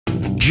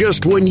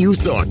just when you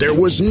thought there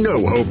was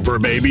no hope for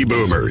baby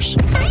boomers.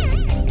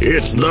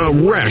 It's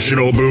the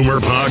Rational Boomer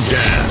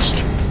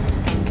Podcast.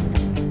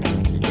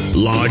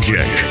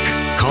 Logic,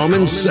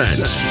 common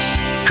sense,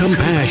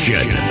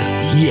 compassion.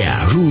 Yeah,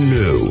 who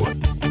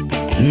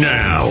knew?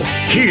 Now,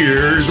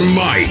 here's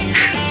Mike.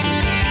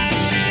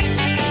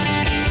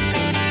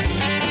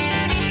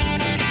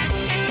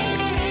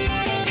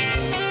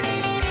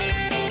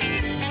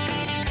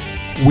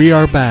 We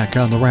are back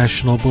on the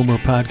Rational Boomer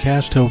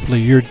Podcast. Hopefully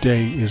your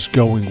day is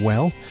going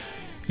well.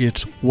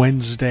 It's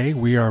Wednesday.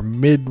 We are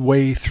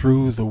midway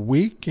through the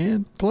week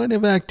and plenty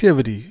of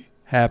activity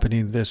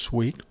happening this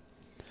week.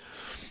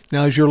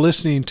 Now, as you're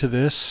listening to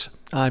this,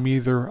 I'm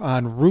either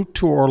en route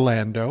to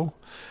Orlando,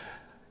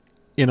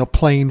 in a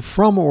plane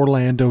from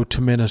Orlando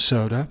to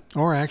Minnesota,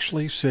 or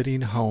actually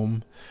sitting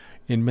home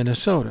in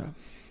Minnesota.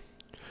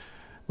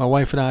 My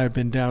wife and I have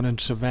been down in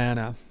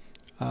Savannah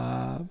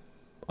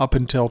up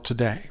until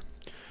today.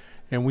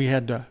 And we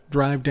had to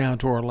drive down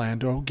to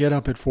Orlando, get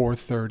up at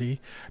 4:30,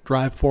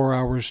 drive 4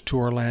 hours to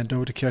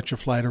Orlando to catch a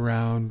flight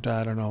around,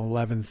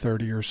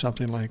 11:30 or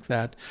something like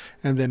that,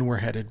 and then we're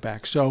headed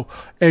back. So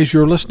as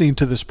you're listening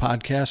to this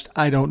podcast,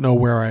 I don't know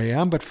where I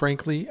am, but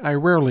frankly, I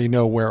rarely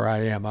know where I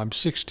am. I'm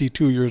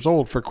 62 years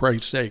old, for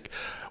Christ's sake.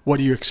 What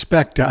do you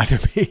expect out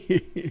of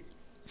me?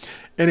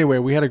 Anyway,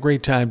 we had a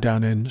great time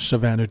down in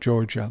Savannah,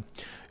 Georgia.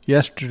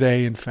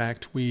 Yesterday, in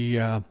fact,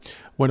 we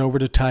went over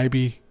to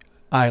Tybee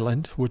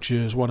Island, which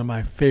is one of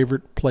my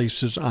favorite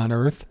places on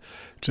earth.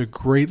 It's a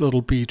great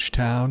little beach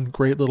town,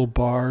 great little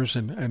bars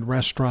and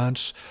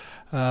restaurants.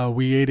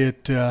 We ate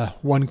at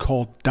one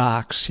called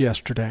Doc's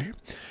yesterday.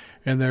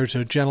 And there's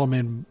a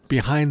gentleman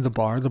behind the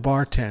bar, the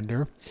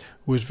bartender,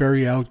 who was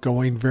very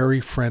outgoing, very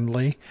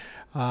friendly.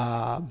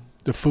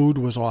 The food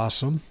was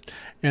awesome.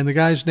 And the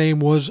guy's name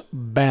was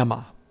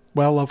Bama.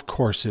 Well, of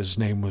course his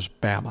name was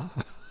Bama.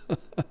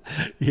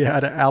 He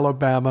had an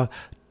Alabama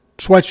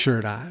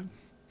sweatshirt on.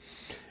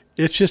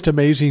 It's just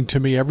amazing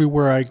to me.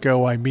 Everywhere I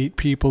go, I meet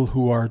people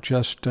who are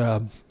just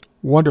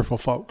wonderful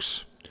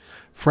folks.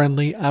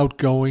 Friendly,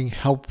 outgoing,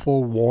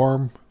 helpful,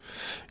 warm.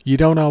 You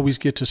don't always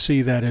get to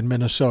see that in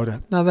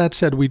Minnesota. Now, that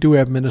said, we do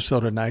have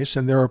Minnesota Nice,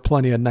 and there are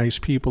plenty of nice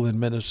people in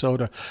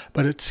Minnesota.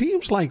 But it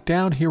seems like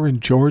down here in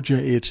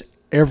Georgia, it's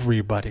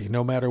everybody.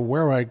 No matter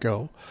where I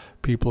go,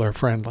 people are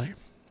friendly.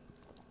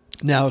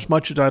 Now, as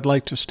much as I'd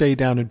like to stay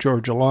down in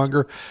Georgia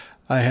longer,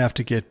 I have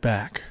to get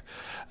back.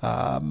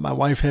 My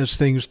wife has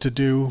things to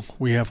do.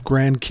 We have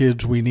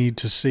grandkids we need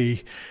to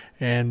see,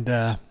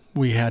 and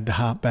we had to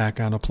hop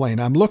back on a plane.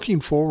 I'm looking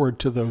forward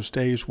to those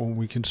days when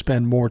we can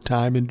spend more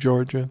time in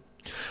Georgia,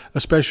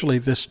 especially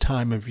this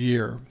time of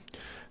year.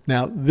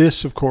 Now,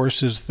 this, of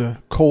course, is the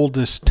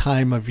coldest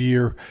time of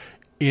year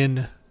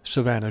in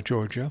Savannah,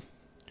 Georgia.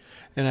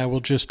 And I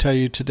will just tell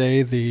you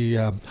today the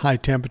high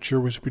temperature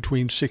was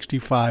between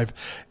 65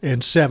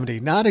 and 70.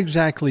 Not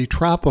exactly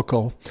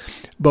tropical,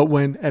 but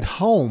when at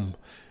home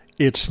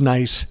it's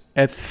nice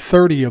at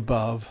 30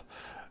 above,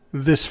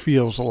 this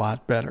feels a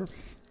lot better.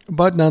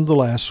 But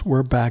nonetheless,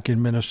 we're back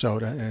in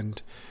Minnesota,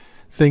 and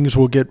things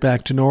will get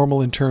back to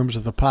normal in terms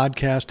of the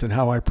podcast and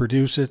how I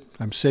produce it.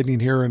 I'm sitting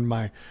here in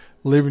my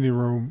living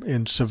room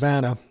in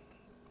Savannah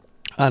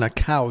on a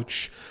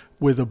couch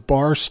with a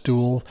bar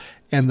stool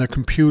and the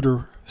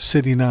computer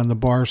sitting on the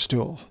bar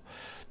stool.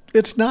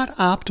 It's not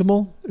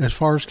optimal as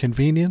far as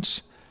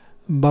convenience,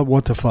 but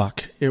what the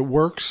fuck? It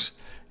works,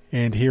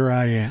 and here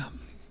I am.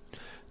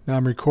 Now,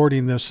 I'm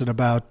recording this at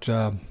about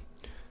 10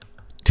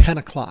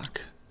 o'clock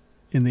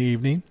in the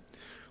evening,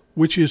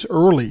 which is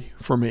early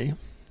for me.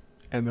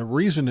 And the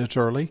reason it's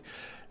early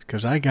is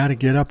because I got to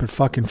get up at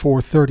fucking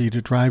 4:30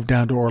 to drive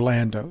down to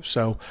Orlando.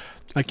 So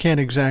I can't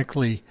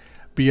exactly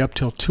be up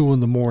till 2 in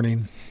the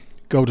morning,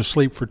 go to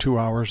sleep for 2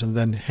 hours, and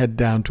then head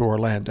down to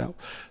Orlando.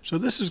 So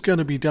this is going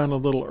to be done a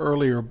little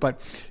earlier. But,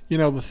 you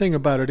know, the thing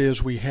about it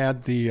is we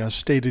had the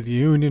State of the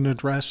Union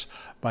address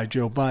by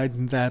Joe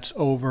Biden. That's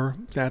over.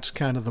 That's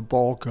kind of the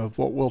bulk of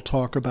what we'll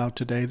talk about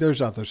today.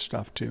 There's other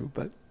stuff too,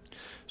 but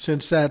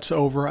since that's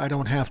over, I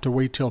don't have to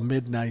wait till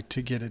midnight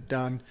to get it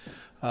done.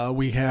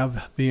 We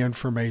have the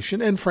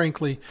information, and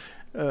frankly,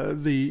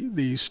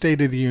 the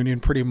State of the Union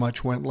pretty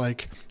much went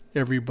like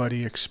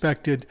everybody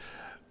expected,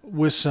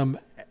 with some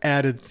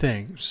added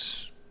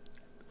things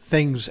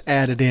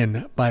added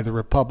in by the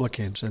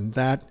Republicans, and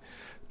that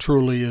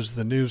truly is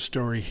the news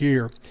story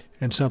here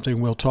and something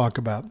we'll talk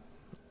about.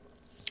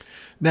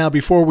 Now,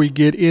 before we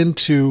get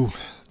into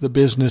the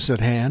business at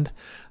hand,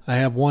 I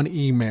have one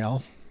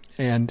email,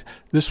 and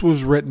this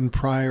was written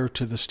prior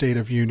to the State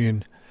of the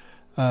Union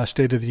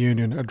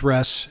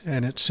address,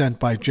 and it's sent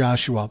by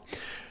Joshua.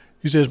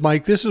 He says,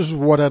 Mike, this is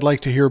what I'd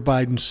like to hear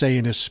Biden say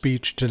in his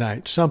speech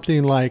tonight.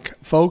 Something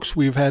like, folks,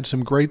 we've had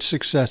some great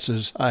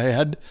successes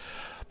ahead,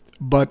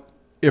 but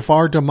if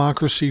our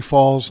democracy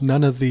falls,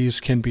 none of these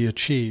can be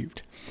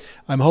achieved.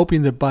 I'm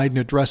hoping that Biden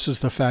addresses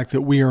the fact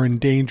that we are in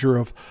danger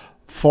of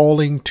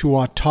falling to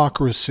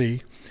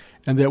autocracy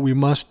and that we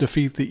must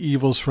defeat the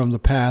evils from the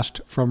past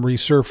from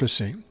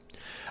resurfacing.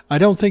 I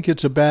don't think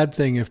it's a bad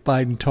thing if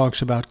Biden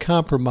talks about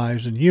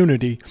compromise and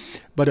unity,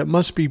 but it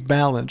must be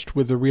balanced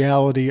with the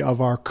reality of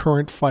our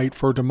current fight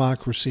for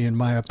democracy, in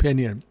my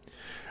opinion.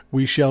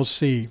 We shall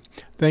see.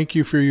 Thank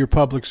you for your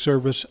public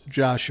service,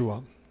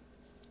 Joshua.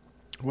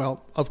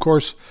 Well, of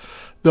course,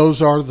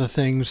 those are the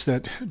things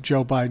that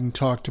Joe Biden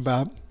talked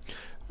about.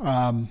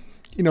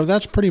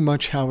 That's pretty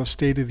much how a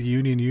State of the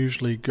Union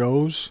usually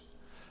goes.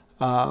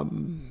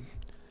 The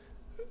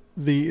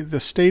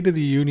State of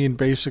the Union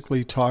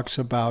basically talks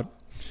about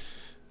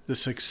the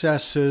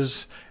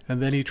successes,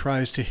 and then he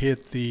tries to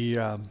hit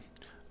the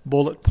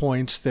bullet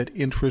points that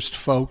interest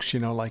folks,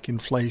 like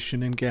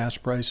inflation and gas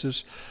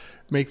prices,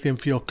 make them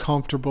feel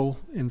comfortable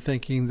in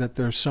thinking that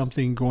there's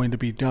something going to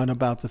be done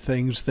about the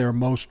things they're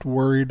most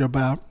worried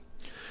about.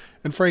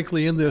 And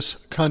frankly, in this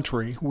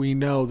country, we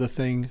know the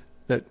thing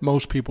that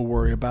most people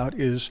worry about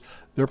is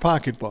their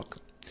pocketbook.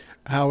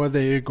 How are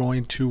they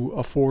going to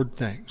afford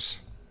things?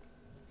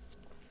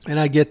 And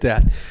I get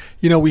that.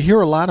 We hear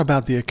a lot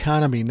about the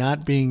economy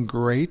not being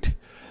great,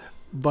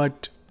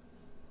 but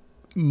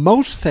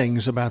most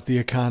things about the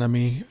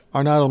economy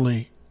are not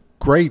only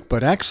great,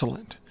 but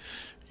excellent.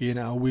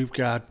 We've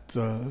got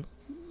the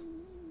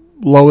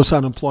lowest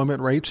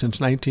unemployment rate since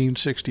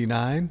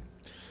 1969.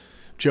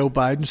 Joe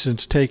Biden,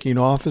 since taking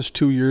office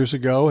 2 years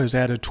ago, has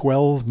added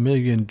 12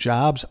 million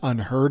jobs,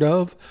 unheard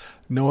of.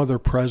 No other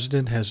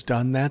president has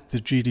done that. The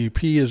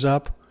GDP is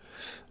up.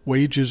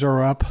 Wages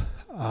are up.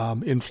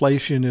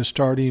 Inflation is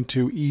starting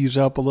to ease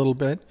up a little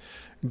bit.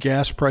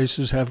 Gas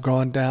prices have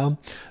gone down.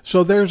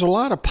 So there's a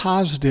lot of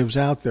positives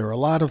out there, a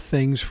lot of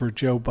things for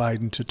Joe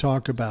Biden to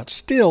talk about.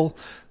 Still,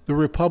 the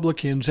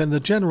Republicans and the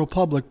general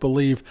public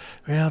believe,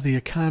 the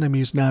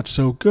economy's not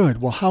so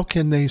good. Well, how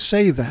can they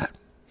say that?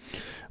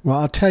 Well,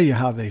 I'll tell you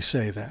how they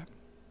say that.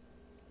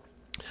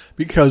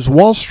 Because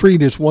Wall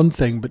Street is one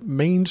thing, but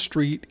Main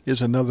Street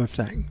is another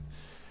thing.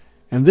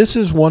 And this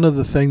is one of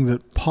the things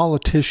that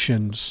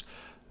politicians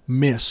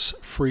miss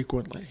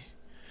frequently.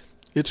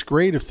 It's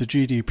great if the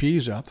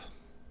GDP's up.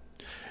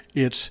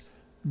 It's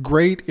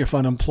great if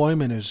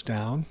unemployment is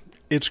down.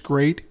 It's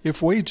great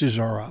if wages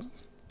are up.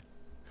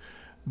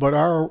 But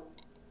are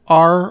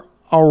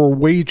our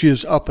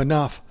wages up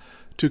enough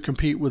to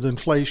compete with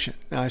inflation?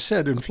 Now, I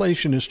said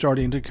inflation is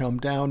starting to come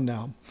down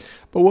now.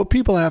 But what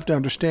people have to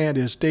understand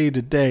is day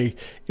to day,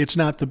 it's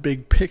not the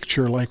big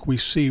picture like we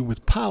see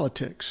with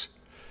politics.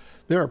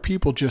 There are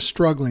people just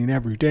struggling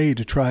every day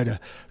to try to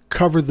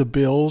cover the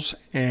bills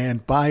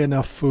and buy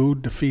enough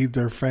food to feed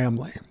their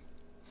family.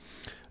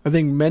 I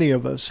think many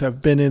of us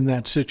have been in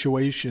that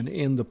situation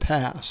in the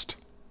past.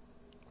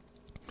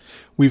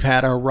 We've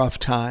had our rough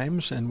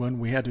times, and when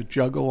we had to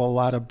juggle a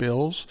lot of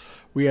bills,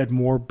 we had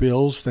more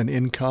bills than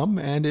income,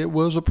 and it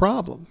was a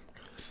problem.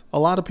 A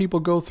lot of people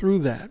go through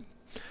that.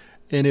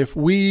 And if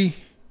we,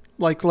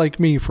 like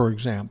me, for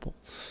example,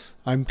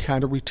 I'm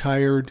kind of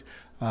retired.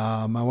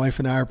 My wife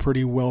and I are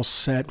pretty well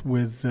set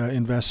with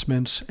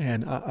investments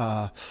and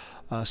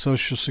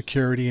Social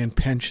Security and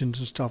pensions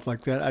and stuff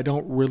like that. I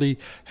don't really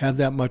have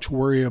that much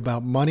worry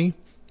about money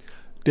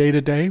day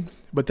to day,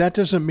 but that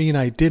doesn't mean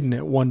I didn't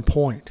at one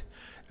point.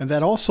 And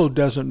that also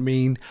doesn't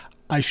mean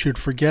I should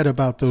forget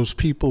about those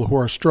people who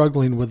are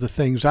struggling with the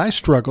things I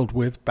struggled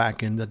with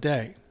back in the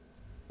day.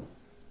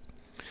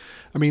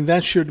 I mean,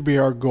 that should be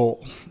our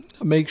goal.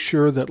 Make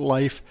sure that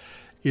life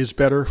is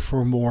better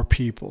for more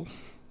people.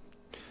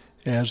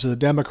 As the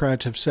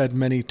Democrats have said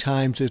many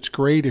times, it's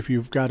great if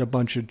you've got a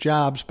bunch of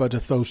jobs, but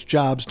if those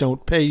jobs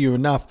don't pay you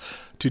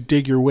enough to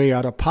dig your way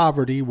out of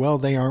poverty, well,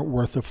 they aren't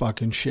worth a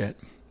fucking shit.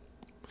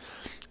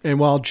 And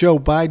while Joe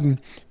Biden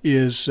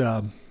is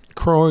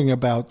crowing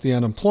about the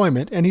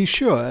unemployment, and he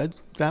should,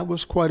 that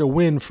was quite a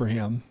win for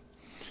him,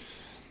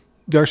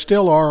 there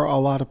still are a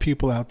lot of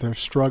people out there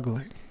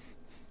struggling,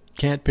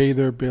 can't pay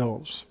their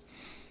bills.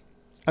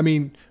 I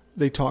mean,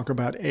 they talk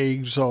about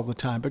eggs all the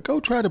time, but go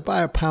try to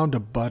buy a pound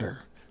of butter.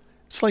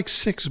 It's like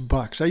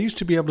 $6. I used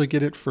to be able to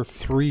get it for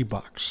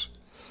 $3.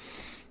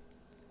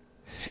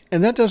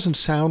 And that doesn't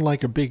sound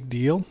like a big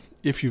deal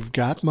if you've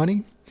got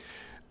money.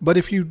 But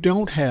if you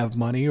don't have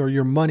money or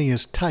your money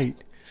is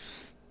tight,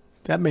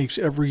 that makes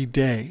every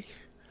day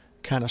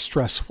kind of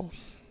stressful.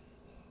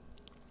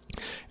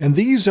 And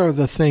these are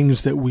the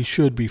things that we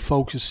should be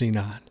focusing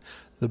on.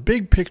 The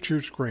big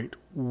picture's great.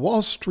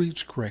 Wall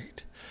Street's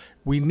great.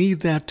 We need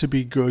that to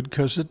be good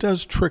because it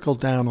does trickle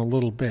down a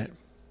little bit.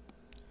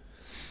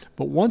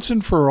 But once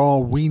and for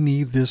all, we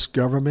need this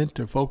government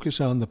to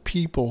focus on the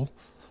people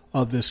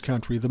of this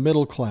country, the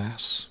middle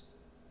class,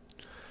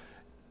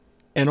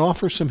 and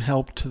offer some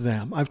help to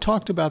them. I've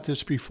talked about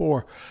this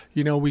before.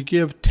 We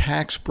give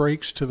tax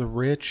breaks to the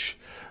rich.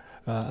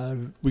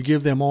 We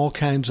give them all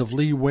kinds of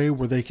leeway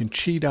where they can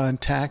cheat on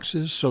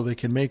taxes so they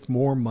can make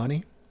more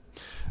money.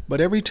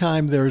 But every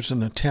time there's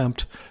an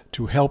attempt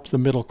to help the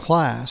middle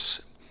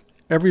class,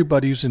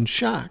 everybody's in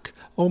shock.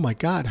 Oh my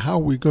God, how are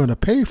we going to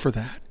pay for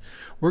that?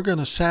 We're going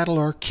to saddle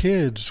our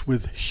kids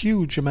with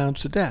huge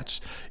amounts of debts,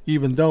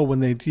 even though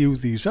when they do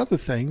these other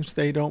things,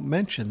 they don't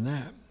mention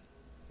that.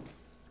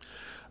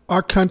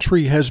 Our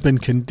country has been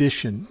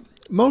conditioned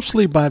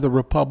mostly by the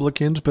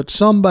Republicans, but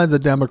some by the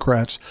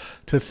Democrats,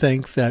 to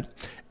think that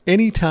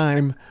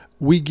anytime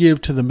we give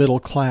to the middle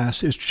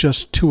class, it's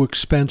just too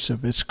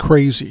expensive. It's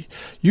crazy.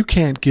 You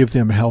can't give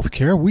them health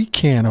care. We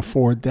can't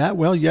afford that.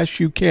 Well, yes,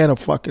 you can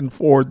fucking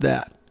afford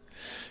that.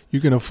 You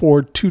can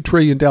afford $2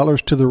 trillion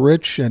to the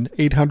rich and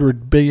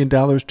 $800 billion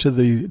to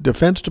the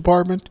Defense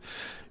Department.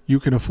 You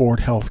can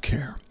afford health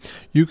care.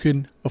 You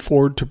can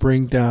afford to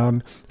bring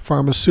down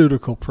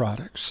pharmaceutical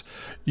products.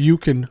 You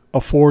can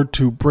afford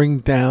to bring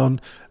down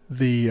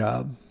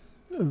the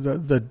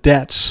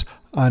debts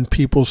on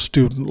people's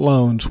student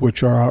loans,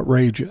 which are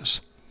outrageous.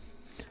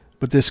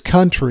 But this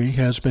country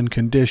has been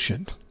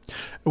conditioned.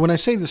 And when I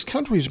say this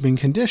country has been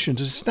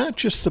conditioned, it's not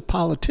just the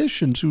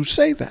politicians who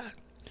say that.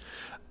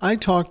 I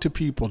talk to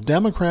people,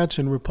 Democrats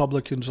and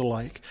Republicans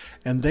alike,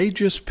 and they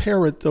just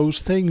parrot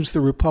those things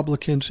the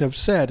Republicans have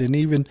said, and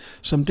even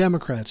some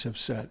Democrats have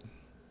said.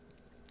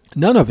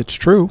 None of it's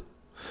true.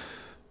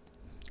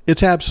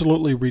 It's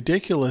absolutely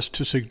ridiculous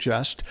to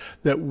suggest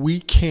that we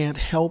can't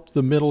help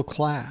the middle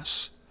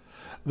class,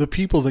 the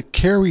people that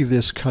carry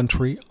this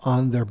country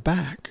on their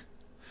back.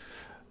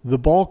 The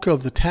bulk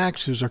of the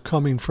taxes are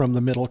coming from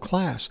the middle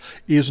class.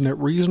 Isn't it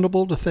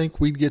reasonable to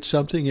think we'd get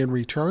something in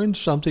return,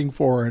 something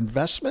for our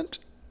investment?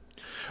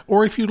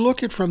 Or if you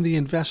look at from the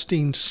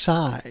investing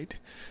side,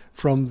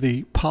 from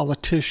the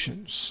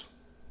politicians,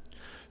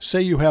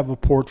 say you have a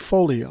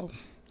portfolio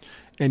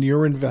and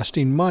you're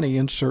investing money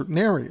in certain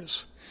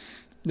areas.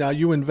 Now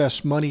you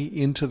invest money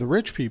into the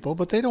rich people,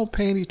 but they don't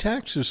pay any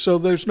taxes, so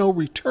there's no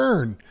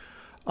return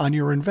on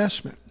your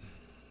investment.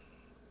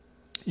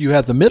 You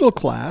have the middle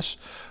class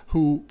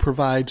who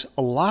provides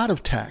a lot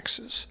of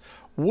taxes.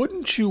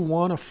 Wouldn't you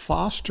want to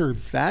foster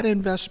that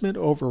investment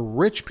over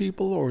rich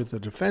people or the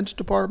Defense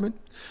Department?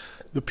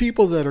 The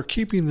people that are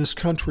keeping this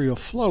country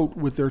afloat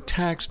with their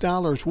tax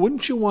dollars,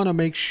 wouldn't you want to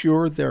make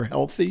sure they're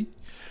healthy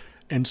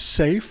and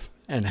safe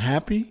and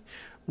happy?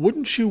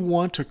 Wouldn't you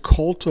want to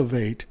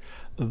cultivate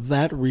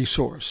that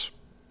resource?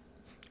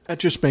 That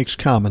just makes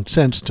common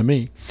sense to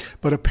me.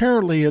 But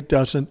apparently it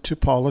doesn't to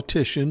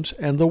politicians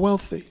and the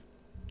wealthy.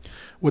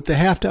 What they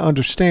have to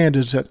understand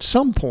is at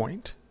some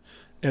point,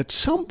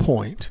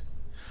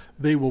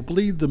 they will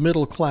bleed the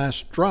middle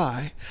class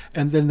dry,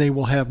 and then they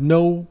will have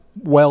no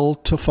well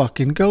to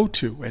fucking go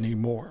to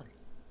anymore.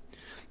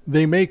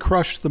 They may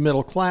crush the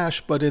middle class,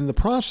 but in the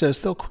process,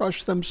 they'll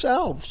crush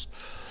themselves.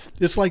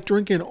 It's like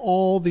drinking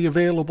all the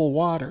available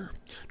water,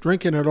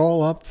 drinking it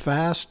all up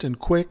fast and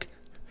quick,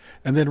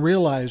 and then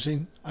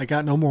realizing, I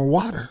got no more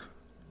water.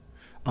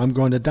 I'm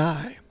going to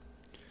die.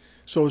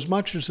 So as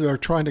much as they're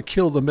trying to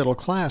kill the middle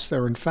class,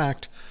 they're in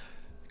fact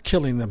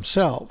killing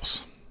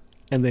themselves,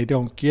 and they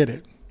don't get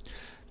it.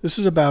 This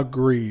is about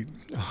greed,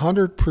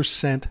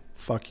 100%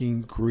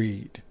 fucking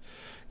greed.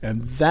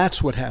 And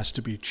that's what has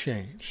to be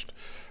changed,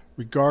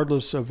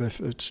 regardless of if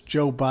it's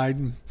Joe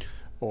Biden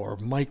or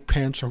Mike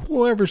Pence or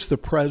whoever's the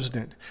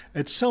president.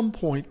 At some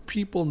point,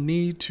 people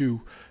need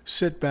to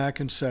sit back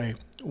and say,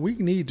 we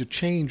need to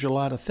change a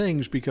lot of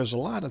things because a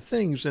lot of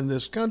things in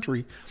this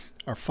country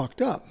are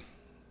fucked up.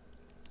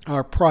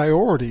 Our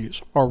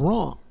priorities are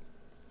wrong.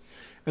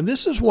 And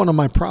this is one of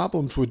my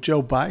problems with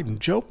Joe Biden.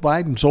 Joe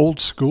Biden's old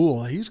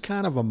school. He's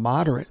kind of a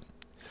moderate.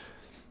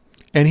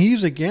 And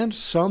he's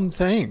against some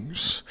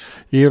things,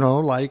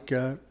 like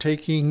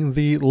taking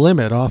the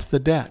limit off the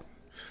debt.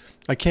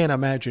 I can't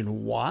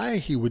imagine why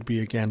he would be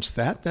against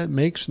that. That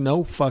makes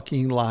no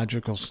fucking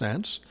logical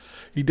sense.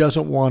 He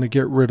doesn't want to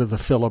get rid of the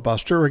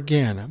filibuster.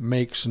 Again, it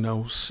makes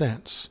no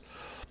sense.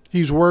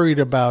 He's worried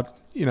about,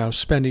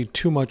 spending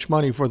too much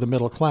money for the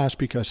middle class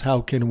because how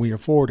can we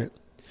afford it?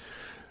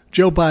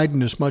 Joe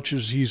Biden, as much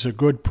as he's a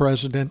good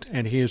president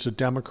and he is a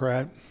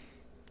Democrat,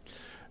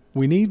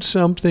 we need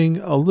something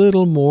a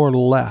little more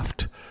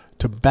left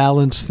to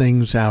balance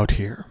things out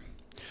here.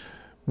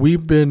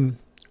 We've been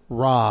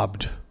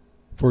robbed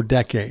for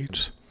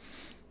decades.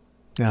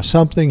 Now,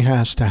 something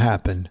has to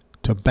happen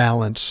to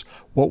balance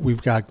what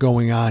we've got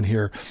going on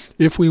here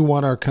if we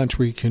want our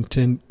country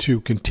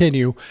to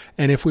continue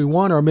and if we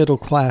want our middle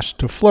class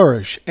to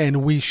flourish.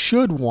 And we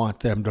should want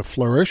them to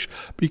flourish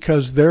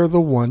because they're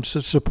the ones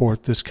that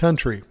support this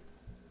country.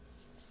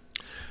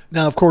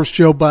 Now, of course,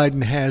 Joe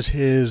Biden has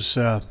his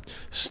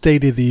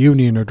State of the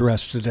Union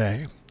address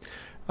today.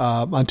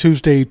 On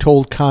Tuesday, he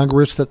told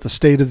Congress that the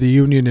State of the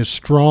Union is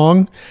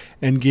strong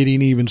and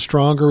getting even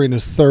stronger in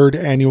his third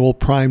annual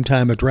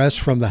primetime address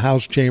from the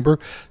House chamber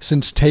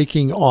since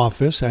taking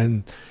office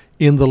and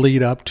in the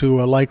lead up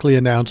to a likely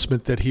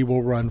announcement that he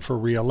will run for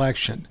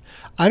re-election.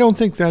 I don't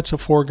think that's a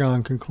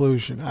foregone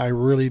conclusion. I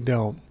really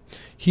don't.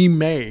 He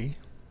may.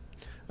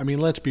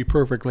 Let's be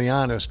perfectly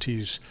honest.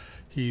 He's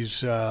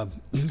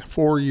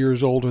 4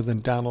 years older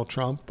than Donald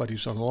Trump, but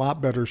he's in a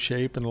lot better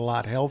shape and a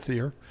lot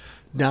healthier.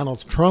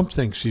 Donald Trump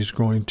thinks he's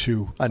going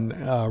to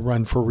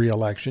run for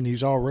re-election.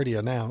 He's already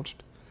announced.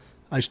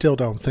 I still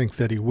don't think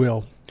that he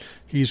will.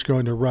 He's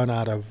going to run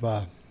out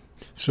of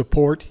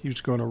support.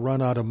 He's going to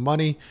run out of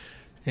money.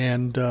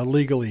 And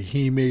legally,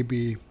 he may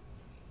be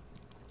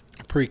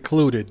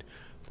precluded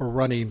for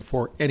running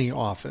for any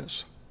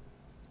office.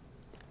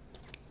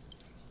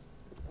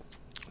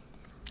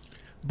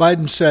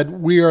 Biden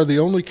said, "We are the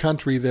only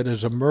country that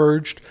has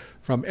emerged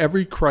from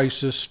every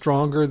crisis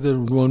stronger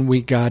than when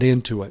we got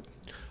into it."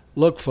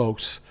 Look,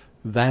 folks,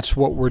 that's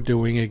what we're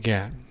doing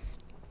again.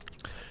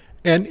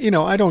 And,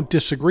 I don't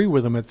disagree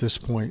with him at this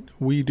point.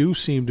 We do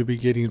seem to be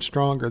getting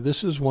stronger.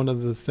 This is one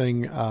of the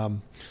things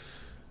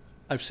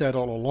I've said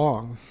all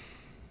along.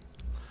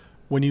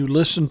 When you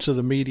listen to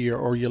the media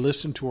or you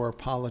listen to our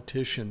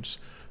politicians,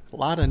 a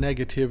lot of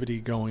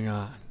negativity going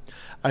on.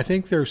 I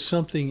think there's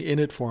something in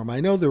it for them.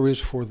 I know there is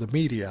for the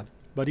media,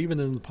 but even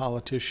in the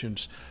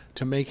politicians,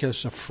 to make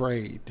us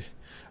afraid,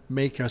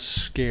 make us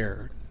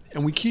scared.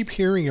 And we keep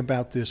hearing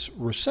about this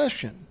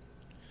recession,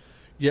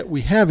 yet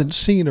we haven't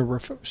seen a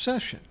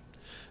recession.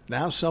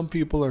 Now some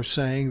people are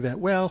saying that,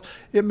 well,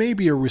 it may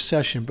be a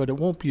recession, but it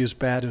won't be as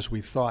bad as we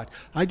thought.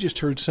 I just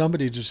heard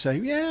somebody just say,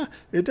 yeah,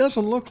 it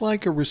doesn't look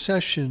like a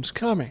recession's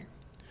coming.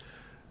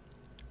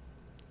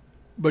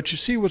 But you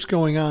see what's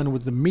going on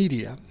with the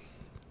media,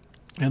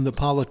 and the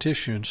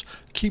politicians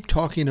keep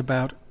talking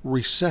about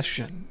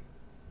recession.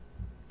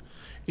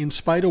 In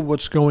spite of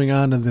what's going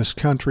on in this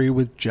country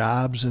with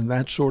jobs and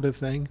that sort of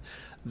thing,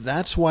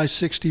 that's why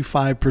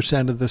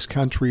 65% of this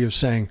country is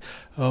saying,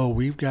 oh,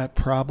 we've got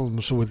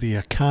problems with the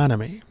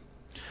economy.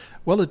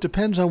 Well, it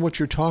depends on what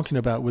you're talking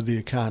about with the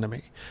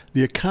economy.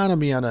 The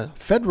economy on a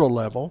federal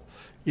level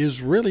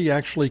is really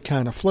actually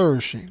kind of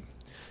flourishing.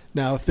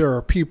 Now, if there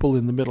are people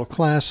in the middle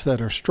class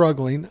that are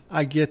struggling,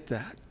 I get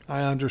that.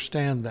 I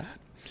understand that.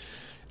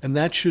 And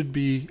that should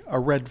be a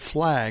red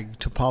flag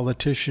to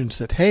politicians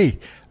that, hey,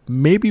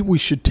 maybe we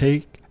should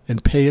take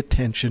and pay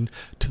attention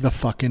to the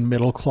fucking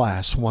middle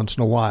class once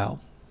in a while.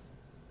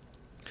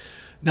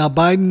 Now,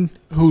 Biden,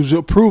 whose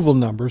approval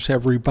numbers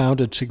have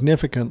rebounded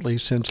significantly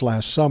since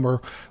last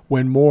summer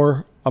when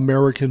more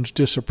Americans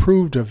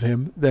disapproved of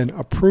him than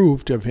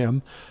approved of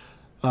him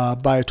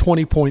by a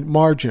 20-point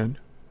margin,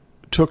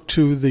 took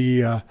to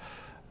the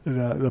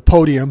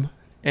podium,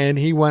 and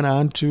he went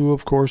on to,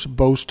 of course,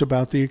 boast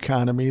about the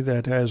economy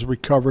that has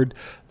recovered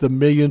the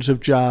millions of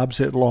jobs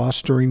it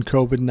lost during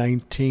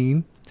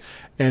COVID-19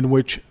 and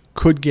which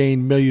could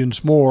gain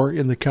millions more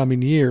in the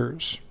coming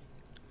years,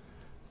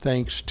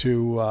 thanks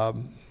to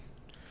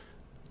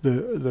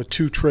the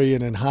 $2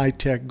 trillion in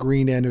high-tech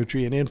green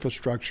energy and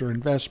infrastructure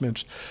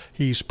investments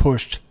he's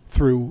pushed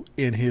through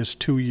in his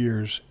 2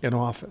 years in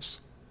office.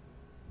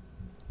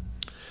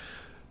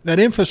 That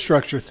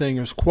infrastructure thing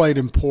is quite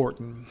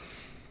important.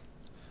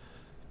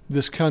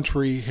 This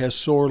country has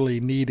sorely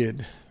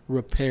needed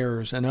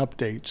repairs and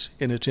updates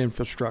in its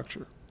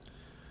infrastructure.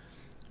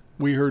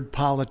 We heard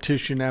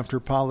politician after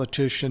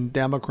politician,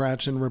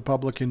 Democrats and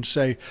Republicans,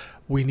 say,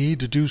 we need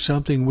to do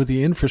something with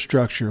the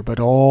infrastructure, but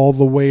all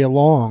the way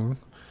along,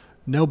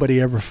 nobody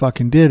ever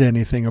fucking did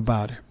anything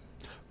about it.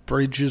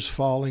 Bridges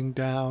falling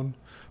down,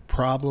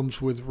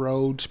 problems with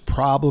roads,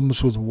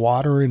 problems with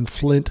water in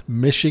Flint,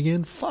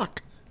 Michigan.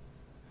 Fuck.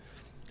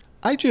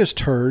 I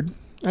just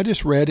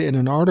read in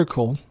an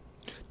article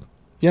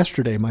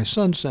yesterday, my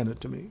son sent it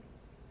to me.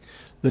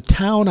 The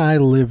town I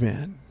live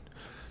in,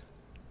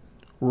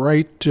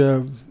 right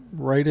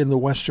in the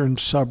western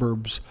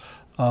suburbs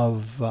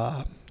of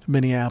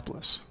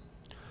Minneapolis.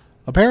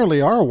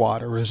 Apparently our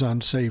water is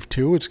unsafe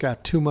too. It's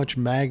got too much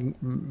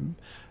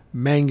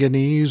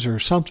manganese or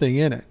something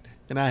in it,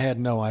 and I had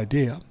no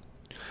idea.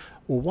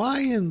 Well, why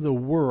in the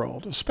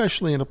world,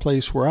 especially in a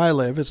place where I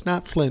live, it's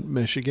not Flint,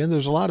 Michigan,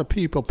 there's a lot of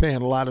people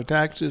paying a lot of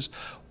taxes,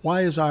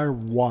 why is our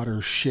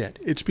water shit?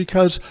 It's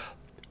because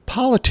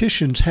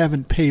politicians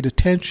haven't paid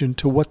attention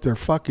to what their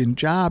fucking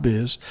job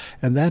is,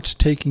 and that's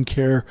taking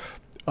care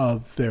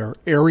of their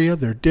area,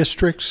 their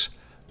districts,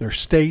 their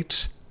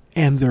states,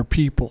 and their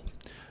people.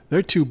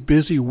 They're too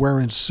busy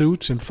wearing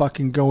suits and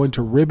fucking going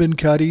to ribbon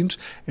cuttings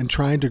and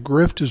trying to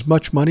grift as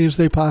much money as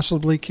they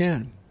possibly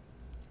can.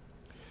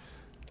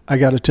 I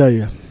got to tell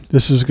you,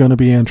 this is going to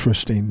be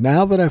interesting.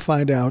 Now that I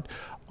find out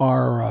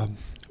our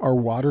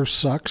water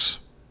sucks,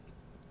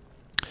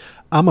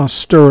 I'm going to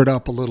stir it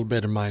up a little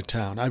bit in my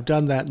town. I've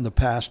done that in the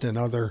past in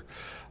other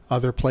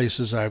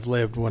places I've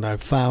lived when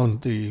I've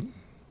found the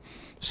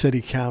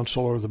city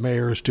council or the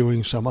mayors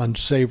doing some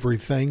unsavory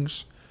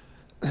things.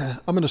 I'm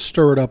going to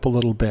stir it up a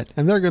little bit.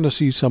 And they're going to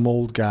see some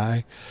old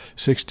guy,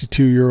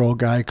 62-year-old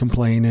guy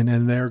complaining,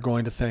 and they're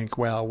going to think,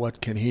 well, what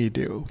can he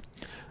do?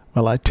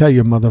 Well, I tell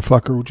you,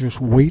 motherfucker,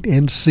 just wait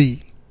and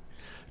see.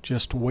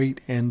 Just wait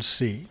and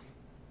see.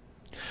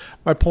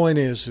 My point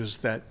is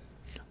that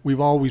we've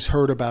always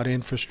heard about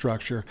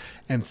infrastructure,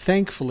 and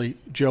thankfully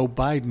Joe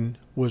Biden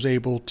was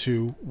able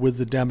to, with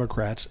the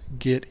Democrats,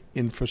 get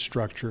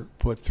infrastructure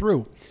put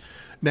through.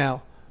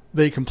 Now,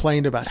 they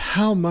complained about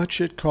how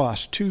much it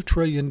costs, $2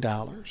 trillion.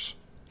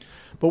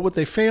 But what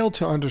they failed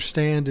to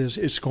understand is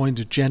it's going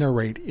to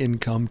generate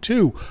income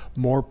too.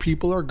 More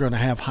people are going to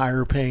have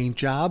higher paying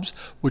jobs,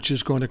 which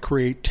is going to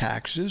create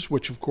taxes,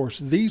 which of course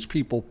these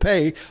people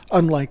pay,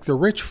 unlike the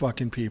rich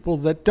fucking people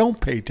that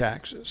don't pay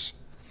taxes.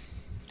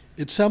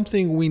 It's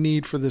something we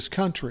need for this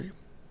country,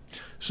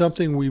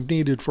 something we've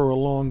needed for a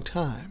long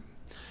time.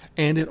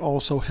 And it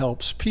also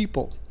helps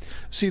people.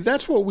 See,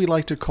 that's what we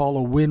like to call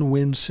a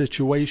win-win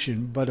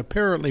situation, but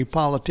apparently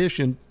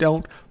politicians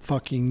don't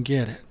fucking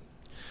get it.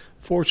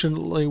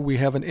 Fortunately, we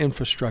have an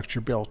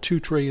infrastructure bill,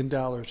 $2 trillion.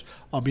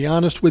 I'll be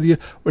honest with you,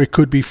 it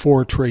could be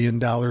 $4 trillion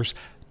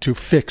to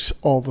fix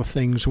all the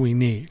things we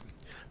need.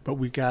 But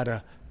we got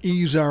to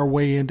ease our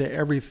way into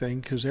everything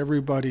because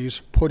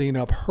everybody's putting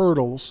up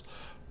hurdles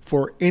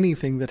for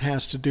anything that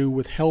has to do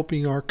with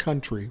helping our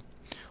country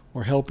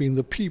or helping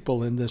the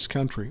people in this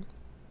country.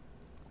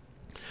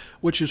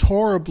 Which is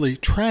horribly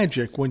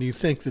tragic when you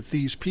think that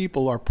these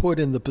people are put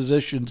in the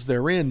positions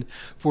they're in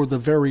for the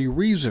very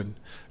reason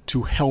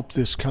to help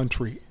this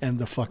country and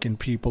the fucking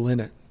people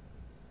in it.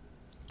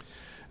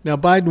 Now,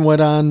 Biden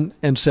went on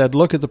and said,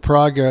 look at the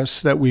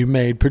progress that we've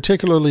made,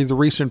 particularly the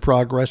recent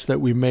progress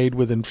that we made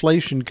with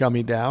inflation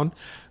coming down,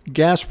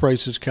 gas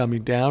prices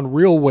coming down,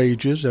 real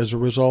wages as a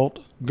result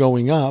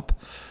going up.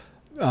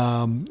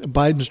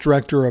 Biden's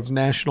director of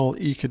National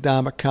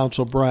Economic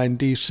Council, Brian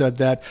Deese, said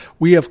that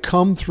we have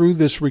come through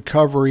this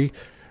recovering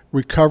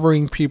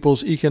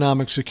people's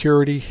economic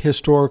security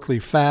historically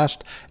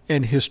fast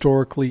and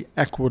historically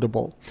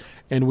equitable.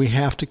 And we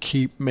have to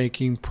keep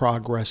making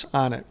progress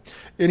on it.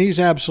 And he's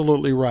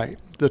absolutely right.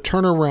 The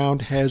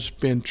turnaround has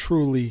been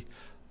truly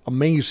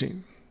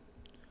amazing.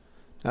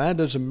 Now, that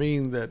doesn't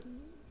mean that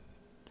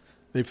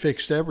they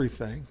fixed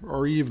everything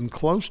or even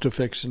close to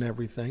fixing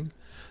everything.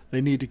 They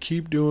need to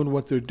keep doing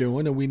what they're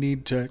doing, and we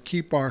need to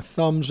keep our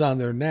thumbs on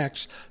their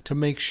necks to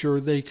make sure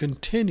they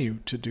continue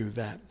to do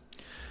that.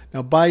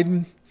 Now,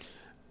 Biden,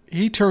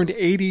 he turned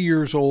 80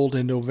 years old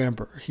in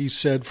November. He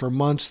said for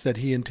months that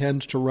he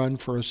intends to run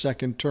for a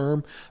second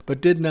term,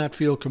 but did not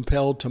feel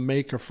compelled to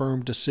make a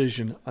firm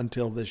decision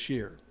until this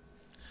year.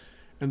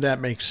 And that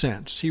makes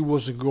sense. He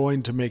wasn't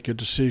going to make a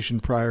decision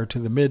prior to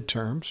the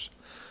midterms,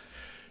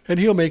 and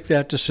he'll make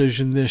that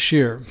decision this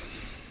year.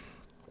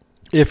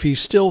 If he's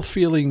still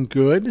feeling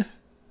good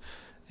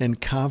and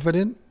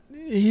confident,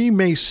 he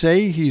may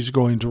say he's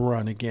going to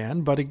run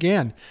again. But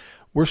again,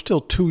 we're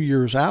still 2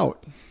 years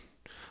out.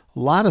 A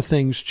lot of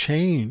things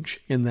change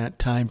in that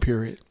time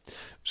period.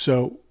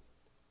 So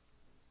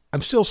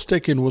I'm still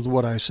sticking with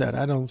what I said.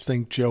 I don't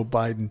think Joe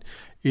Biden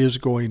is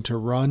going to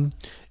run.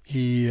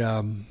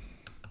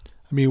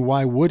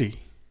 Why would he?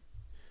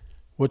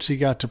 What's he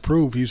got to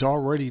prove? He's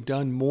already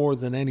done more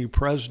than any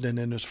president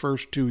in his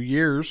first 2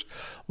 years.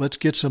 Let's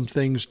get some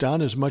things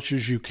done as much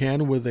as you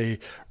can with a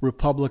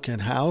Republican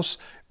House.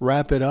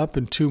 Wrap it up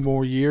in 2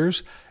 more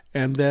years.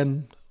 And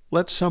then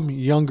let some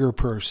younger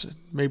person,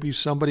 maybe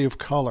somebody of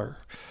color,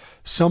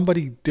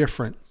 somebody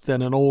different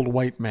than an old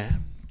white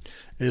man.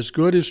 As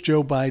good as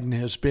Joe Biden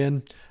has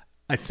been,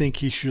 I think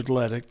he should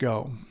let it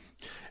go.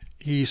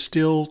 He's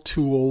still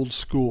too old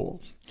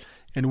school.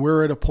 And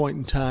we're at a point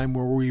in time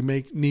where we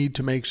need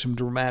to make some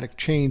dramatic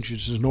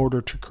changes in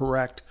order to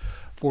correct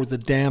for the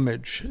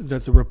damage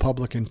that the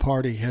Republican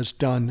Party has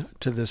done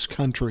to this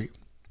country.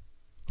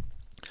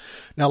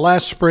 Now,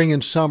 last spring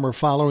and summer,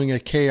 following a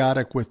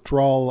chaotic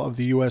withdrawal of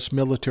the U.S.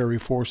 military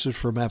forces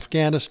from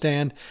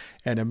Afghanistan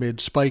and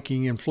amid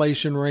spiking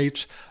inflation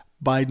rates,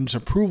 Biden's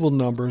approval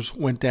numbers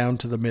went down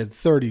to the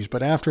mid-30s.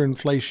 But after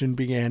inflation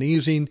began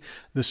easing,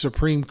 the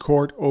Supreme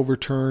Court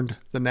overturned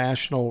the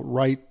national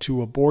right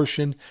to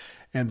abortion,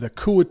 and the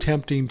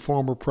coup-attempting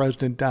former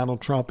President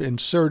Donald Trump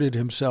inserted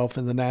himself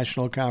in the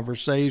national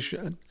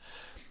conversation.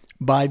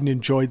 Biden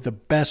enjoyed the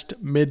best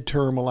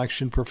midterm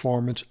election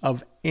performance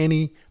of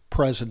any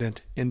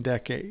president in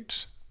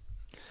decades.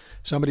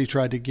 Somebody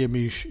tried to give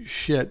me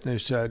shit. They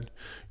said,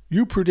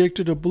 you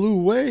predicted a blue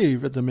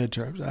wave at the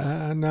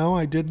midterms. No,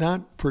 I did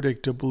not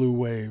predict a blue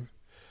wave.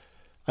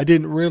 I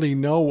didn't really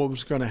know what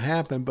was going to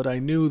happen, but I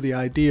knew the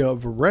idea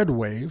of a red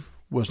wave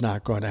was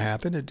not going to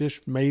happen. It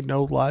just made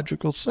no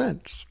logical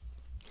sense.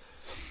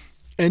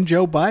 And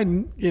Joe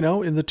Biden,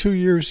 in the 2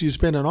 years he's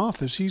been in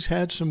office, he's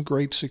had some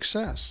great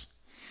success.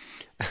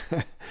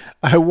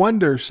 I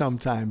wonder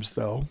sometimes,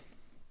 though,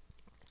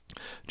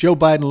 Joe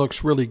Biden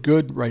looks really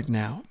good right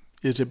now.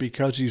 Is it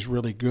because he's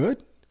really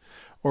good?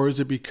 Or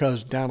is it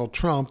because Donald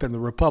Trump and the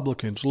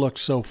Republicans look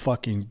so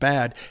fucking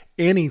bad,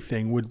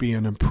 anything would be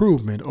an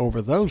improvement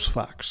over those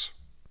fucks?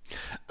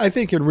 I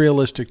think in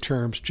realistic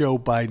terms, Joe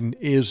Biden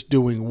is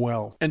doing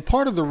well. And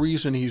part of the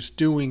reason he's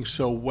doing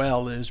so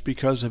well is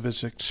because of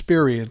his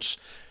experience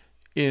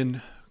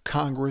in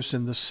Congress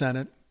and the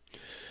Senate.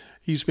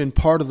 He's been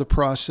part of the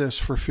process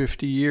for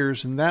 50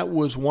 years, and that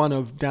was one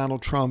of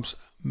Donald Trump's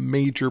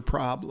major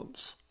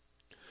problems.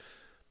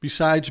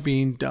 Besides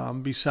being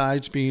dumb,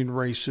 besides being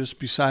racist,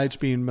 besides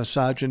being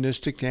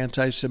misogynistic,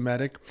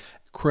 anti-Semitic,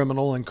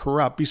 criminal, and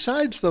corrupt,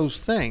 besides those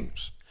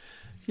things,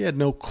 he had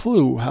no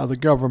clue how the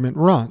government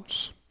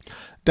runs.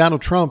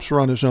 Donald Trump's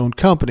run his own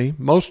company,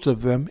 most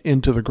of them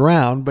into the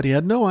ground, but he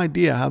had no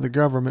idea how the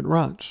government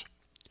runs.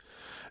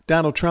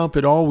 Donald Trump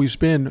had always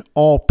been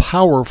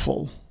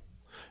all-powerful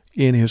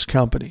in his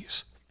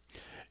companies.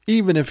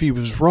 Even if he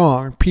was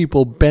wrong,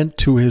 people bent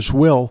to his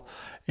will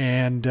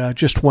and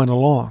just went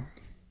along.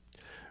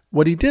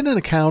 What he didn't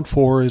account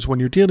for is when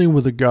you're dealing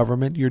with the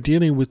government, you're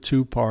dealing with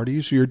two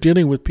parties, you're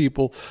dealing with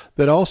people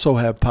that also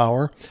have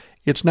power.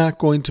 it's not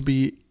going to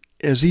be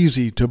as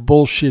easy to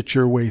bullshit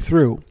your way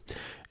through.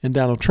 And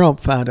Donald Trump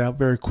found out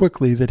very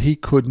quickly that he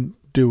couldn't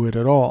do it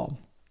at all.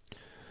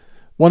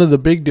 One of the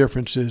big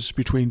differences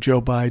between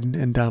Joe Biden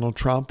and Donald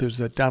Trump is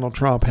that Donald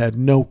Trump had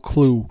no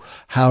clue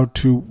how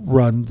to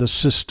run the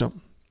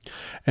system.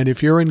 And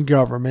if you're in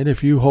government,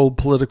 if you hold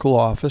political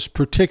office,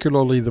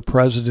 particularly the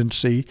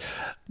presidency,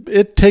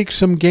 it takes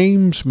some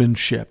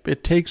gamesmanship.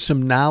 It takes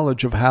some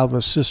knowledge of how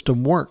the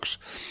system works.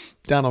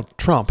 Donald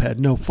Trump had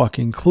no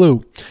fucking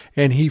clue,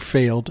 and he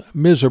failed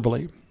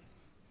miserably.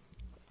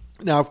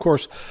 Now, of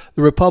course,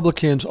 the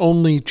Republicans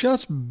only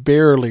just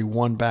barely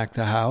won back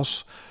the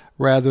House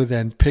rather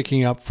than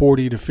picking up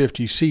 40 to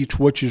 50 seats,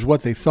 which is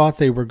what they thought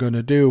they were going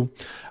to do.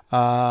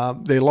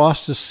 They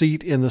lost a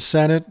seat in the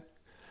Senate.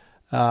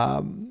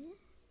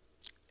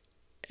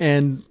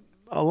 And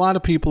a lot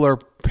of people are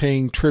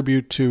paying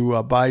tribute to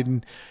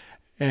Biden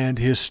and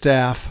his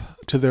staff,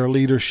 to their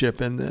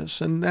leadership in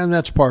this. And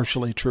that's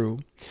partially true.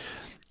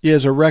 He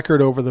has a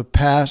record over the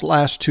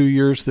last 2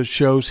 years that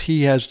shows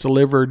he has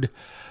delivered.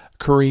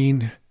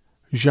 Karine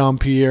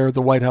Jean-Pierre,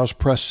 the White House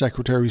press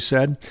secretary,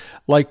 said,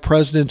 like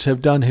presidents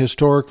have done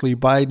historically,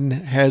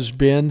 Biden has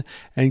been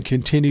and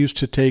continues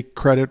to take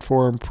credit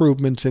for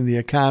improvements in the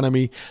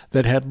economy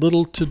that had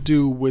little to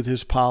do with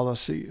his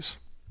policies.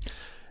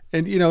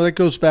 And, that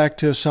goes back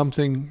to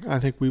something I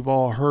think we've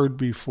all heard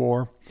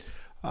before.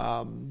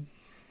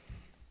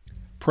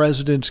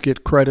 Presidents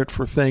get credit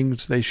for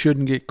things they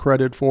shouldn't get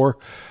credit for,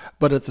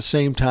 but at the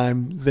same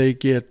time, they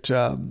get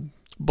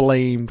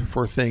blamed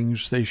for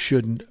things they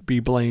shouldn't be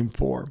blamed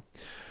for.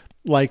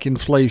 Like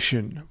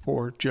inflation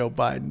for Joe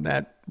Biden.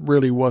 That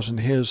really wasn't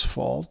his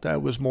fault.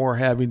 That was more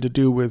having to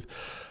do with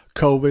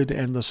COVID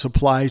and the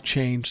supply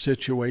chain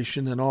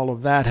situation, and all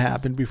of that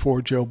happened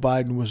before Joe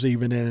Biden was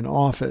even in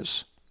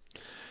office.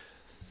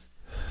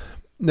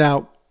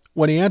 Now,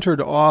 when he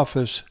entered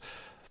office,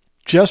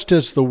 just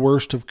as the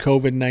worst of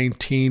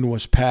COVID-19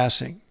 was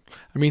passing,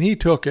 he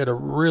took it a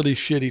really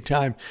shitty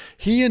time.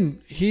 He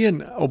and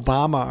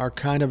Obama are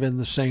kind of in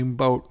the same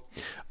boat.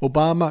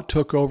 Obama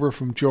took over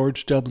from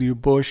George W.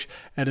 Bush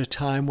at a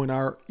time when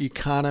our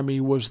economy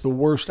was the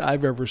worst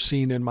I've ever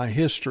seen in my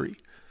history.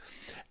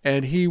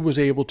 And he was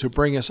able to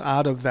bring us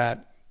out of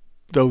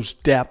those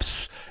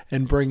depths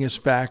and bring us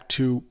back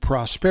to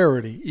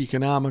prosperity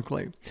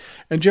economically.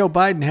 And Joe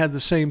Biden had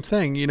the same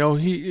thing.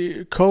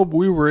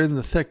 We were in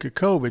the thick of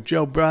COVID.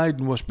 Joe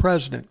Biden was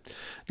president.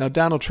 Now,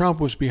 Donald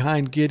Trump was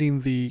behind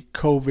getting the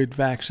COVID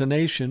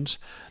vaccinations,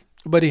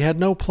 but he had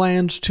no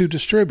plans to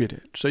distribute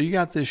it. So you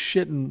got this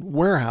shit in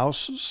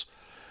warehouses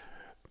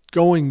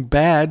going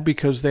bad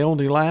because they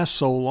only last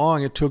so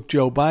long. It took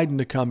Joe Biden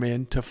to come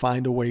in to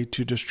find a way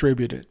to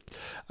distribute it.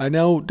 I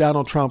know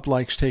Donald Trump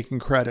likes taking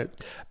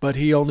credit, but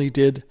he only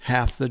did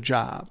half the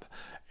job.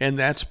 And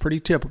that's pretty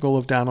typical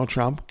of Donald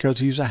Trump because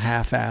he's a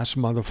half-ass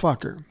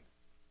motherfucker.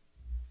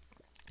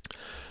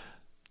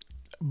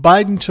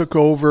 Biden took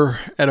over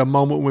at a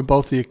moment when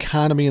both the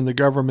economy and the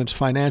government's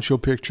financial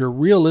picture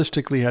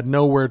realistically had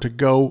nowhere to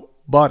go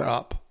but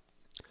up.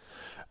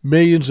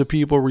 Millions of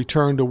people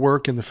returned to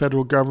work and the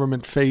federal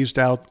government phased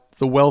out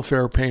the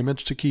welfare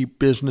payments to keep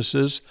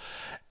businesses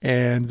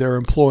and their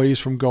employees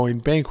from going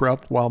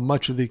bankrupt while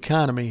much of the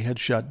economy had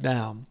shut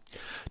down.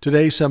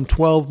 Today, some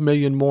 12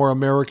 million more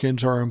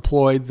Americans are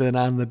employed than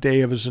on the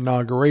day of his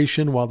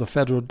inauguration, while the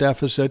federal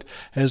deficit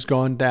has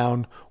gone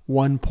down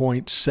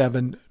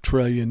 $1.7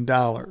 trillion.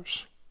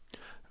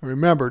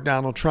 Remember,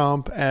 Donald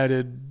Trump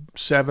added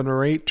 $7 or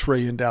 $8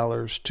 trillion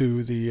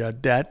to the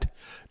debt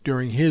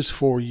during his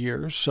 4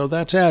 years, so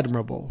that's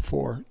admirable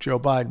for Joe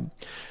Biden.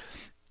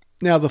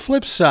 Now, the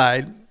flip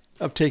side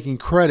of taking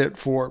credit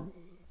for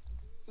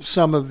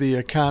some of the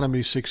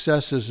economy's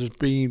successes is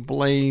being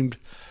blamed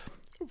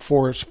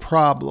for its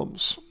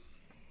problems.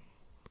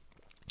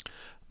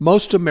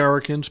 Most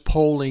Americans,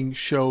 polling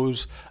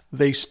shows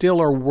they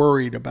still are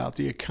worried about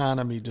the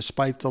economy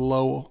despite the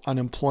low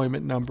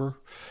unemployment number,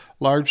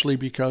 largely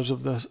because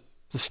of the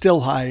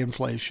still high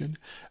inflation.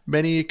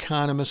 Many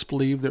economists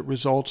believe that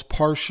resulted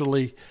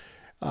partially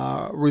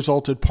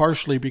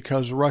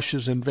because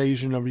Russia's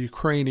invasion of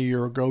Ukraine a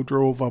year ago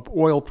drove up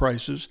oil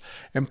prices,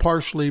 and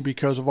partially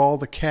because of all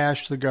the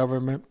cash the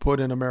government put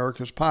in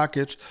America's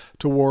pockets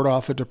to ward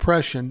off a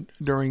depression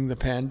during the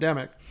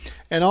pandemic.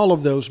 And all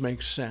of those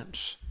make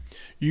sense.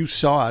 You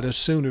saw it as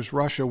soon as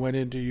Russia went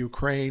into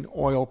Ukraine,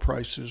 oil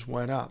prices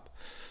went up.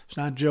 It's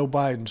not Joe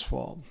Biden's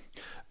fault.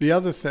 The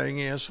other thing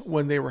is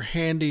when they were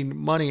handing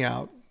money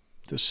out,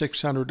 the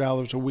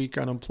 $600 a week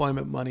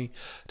unemployment money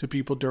to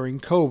people during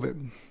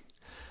COVID.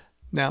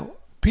 Now,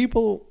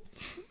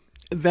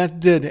 that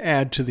did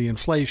add to the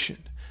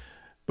inflation,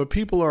 but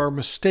people are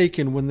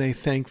mistaken when they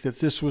think that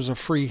this was a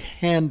free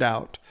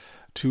handout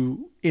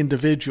to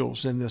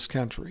individuals in this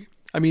country.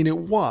 It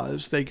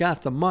was. They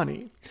got the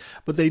money,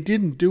 but they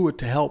didn't do it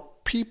to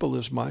help people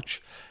as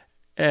much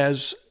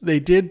as they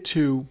did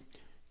to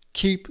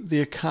keep the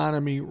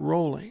economy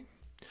rolling.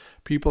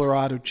 People are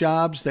out of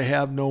jobs. They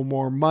have no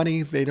more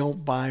money. They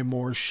don't buy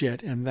more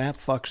shit, and that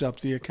fucks up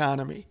the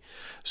economy.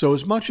 So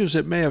as much as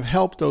it may have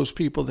helped those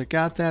people that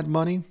got that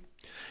money,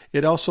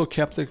 It also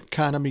kept the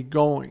economy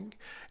going.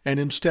 And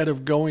instead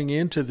of going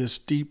into this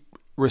deep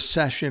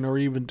recession or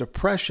even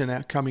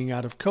depression coming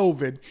out of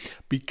COVID,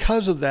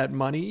 because of that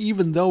money,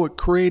 even though it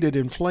created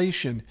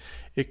inflation,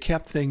 it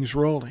kept things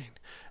rolling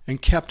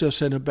and kept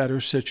us in a better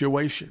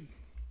situation.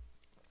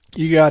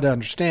 You got to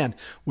understand,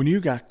 when you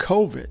got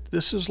COVID,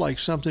 this is like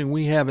something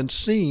we haven't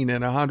seen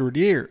in 100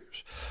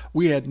 years.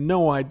 We had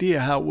no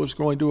idea how it was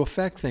going to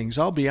affect things.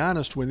 I'll be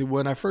honest with you,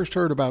 when I first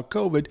heard about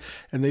COVID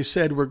and they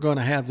said we're going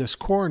to have this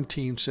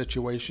quarantine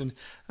situation,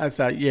 I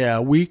thought, yeah,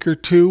 a week or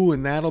two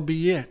and that'll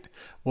be it.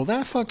 Well,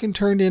 that fucking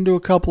turned into a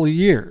couple of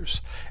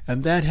years,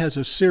 and that has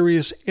a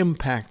serious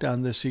impact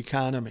on this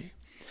economy.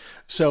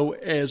 So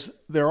as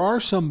there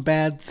are some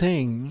bad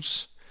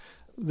things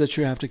that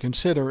you have to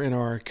consider in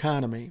our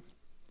economy,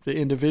 the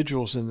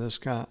individuals in this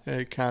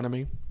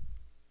economy,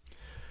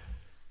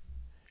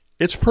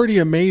 it's pretty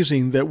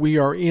amazing that we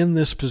are in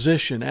this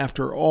position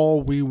after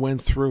all we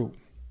went through.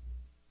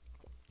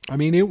 I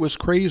mean, it was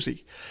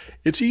crazy.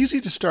 It's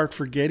easy to start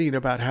forgetting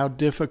about how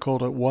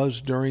difficult it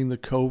was during the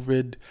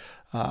COVID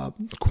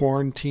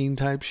quarantine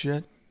type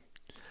shit.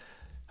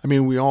 I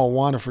mean, we all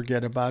want to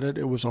forget about it.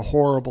 It was a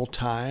horrible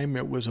time.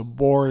 It was a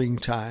boring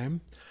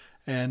time.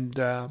 And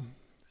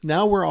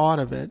now we're out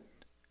of it.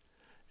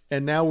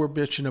 And now we're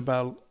bitching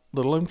about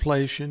little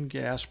inflation,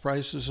 gas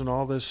prices, and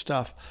all this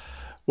stuff.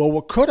 Well,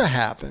 what could have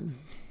happened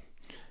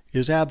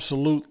is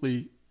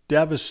absolutely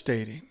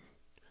devastating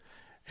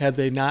had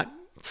they not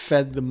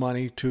fed the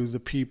money to the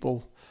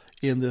people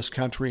in this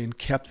country and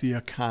kept the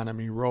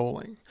economy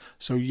rolling.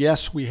 So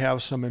yes, we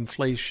have some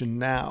inflation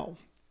now,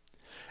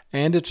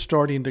 and it's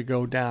starting to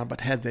go down.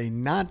 But had they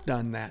not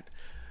done that,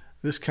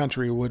 this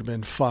country would have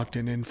been fucked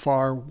and in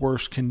far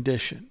worse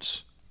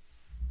conditions.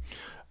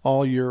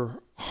 All your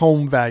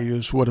home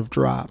values would have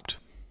dropped.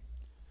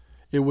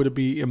 It would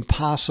be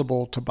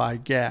impossible to buy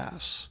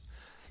gas.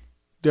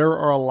 There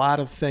are a lot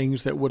of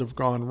things that would have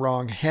gone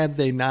wrong had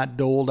they not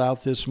doled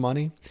out this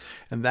money.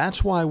 And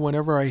that's why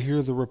whenever I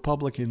hear the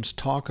Republicans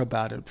talk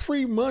about it,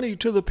 free money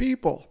to the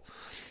people.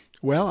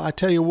 Well, I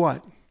tell you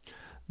what,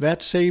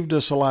 that saved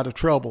us a lot of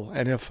trouble.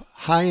 And if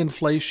high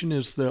inflation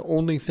is the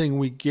only thing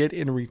we get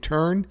in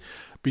return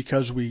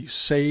because we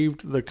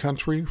saved the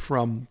country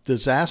from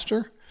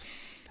disaster,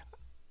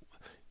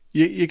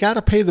 you got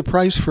to pay the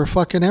price for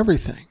fucking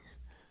everything.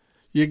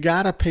 You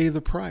got to pay the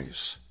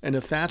price. And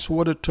if that's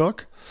what it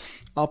took,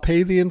 I'll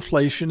pay the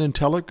inflation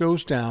until it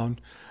goes down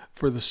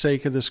for the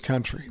sake of this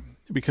country.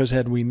 Because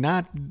had we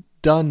not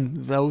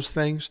done those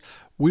things,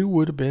 we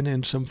would have been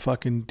in some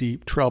fucking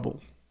deep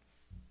trouble.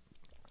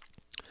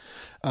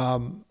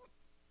 Biden's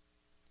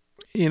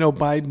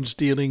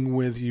dealing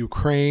with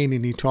Ukraine,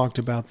 and he talked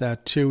about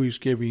that too. He's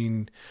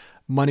giving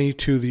money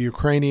to the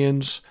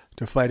Ukrainians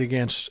to fight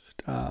against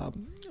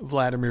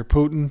Vladimir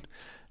Putin.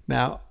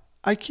 Now,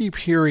 I keep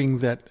hearing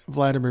that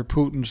Vladimir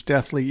Putin's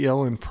deathly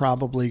ill and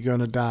probably going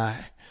to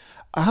die.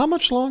 How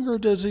much longer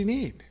does he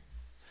need?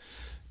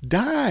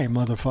 Die,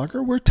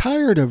 motherfucker. We're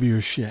tired of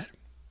your shit.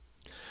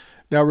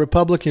 Now,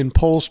 Republican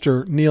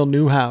pollster Neil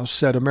Newhouse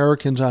said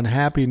Americans'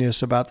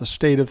 unhappiness about the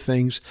state of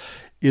things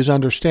is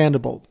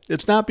understandable.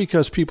 It's not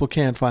because people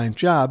can't find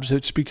jobs.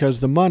 It's because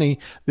the money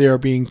they are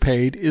being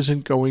paid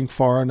isn't going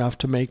far enough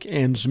to make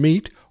ends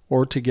meet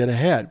or to get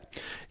ahead.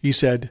 He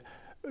said,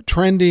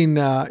 trending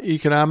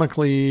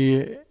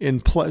economically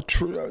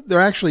they're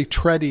actually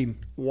treading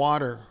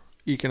water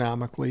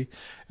economically,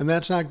 and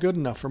that's not good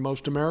enough for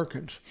most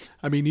Americans.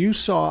 I mean, you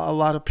saw a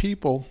lot of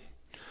people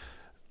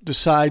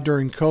decide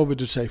during COVID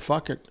to say,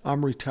 fuck it,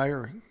 I'm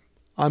retiring.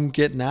 I'm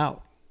getting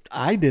out.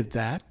 I did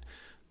that.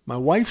 My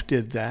wife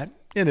did that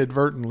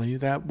inadvertently.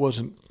 That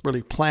wasn't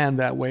really planned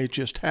that way. It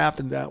just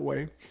happened that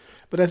way.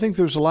 But I think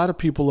there's a lot of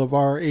people of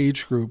our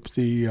age group,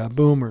 the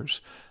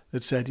boomers,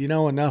 that said,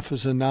 enough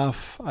is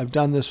enough. I've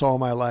done this all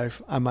my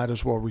life. I might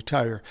as well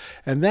retire.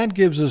 And that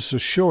gives us a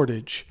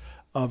shortage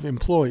of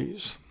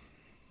employees.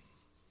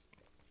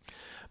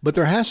 But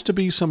there has to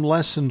be some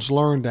lessons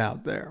learned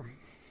out there.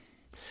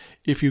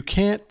 If you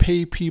can't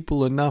pay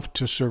people enough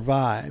to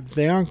survive,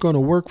 they aren't going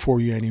to work for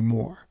you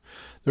anymore.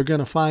 They're going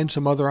to find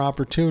some other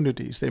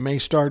opportunities. They may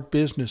start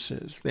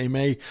businesses. They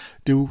may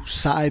do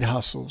side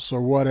hustles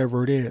or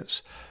whatever it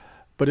is.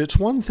 But it's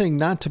one thing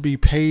not to be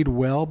paid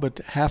well, but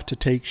have to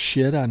take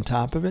shit on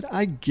top of it.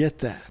 I get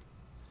that.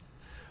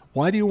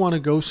 Why do you want to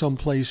go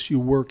someplace you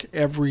work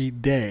every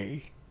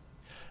day,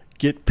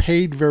 get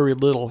paid very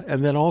little,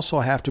 and then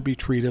also have to be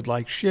treated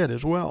like shit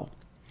as well?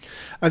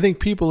 I think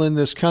people in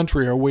this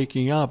country are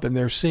waking up and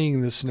they're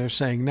seeing this and they're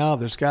saying, no,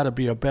 there's got to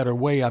be a better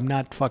way. I'm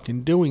not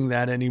fucking doing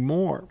that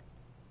anymore.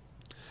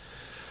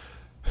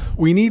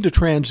 We need a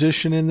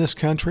transition in this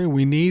country.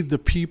 We need the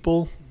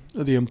people,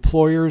 the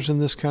employers in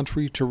this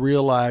country to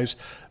realize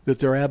that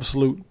their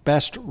absolute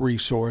best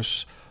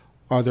resource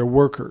are their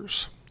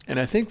workers. And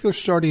I think they're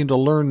starting to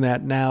learn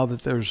that now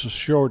that there's a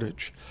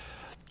shortage.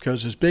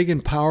 Because as big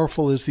and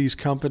powerful as these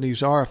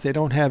companies are, if they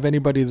don't have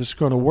anybody that's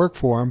going to work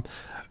for them,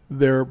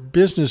 their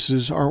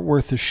businesses aren't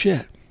worth a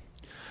shit.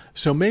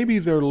 So maybe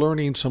they're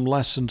learning some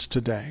lessons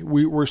today.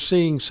 We're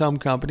seeing some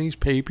companies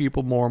pay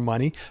people more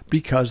money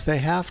because they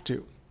have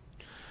to.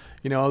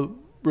 You know,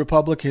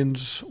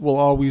 Republicans will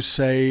always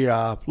say,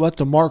 let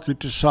the market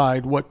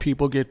decide what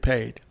people get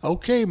paid.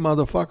 Okay,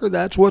 motherfucker,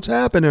 that's what's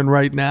happening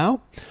right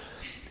now.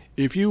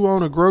 If you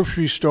own a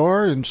grocery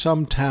store in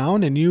some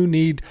town and you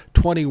need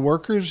 20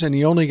 workers and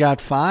you only got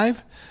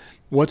 5,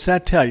 what's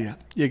that tell you?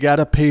 You got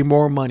to pay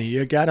more money.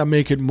 You got to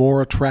make it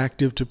more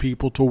attractive to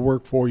people to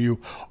work for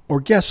you. Or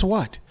guess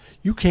what?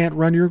 You can't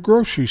run your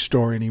grocery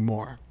store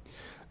anymore.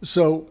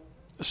 So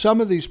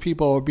some of these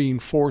people are being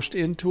forced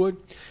into it,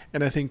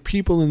 and I think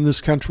people in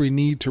this country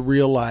need to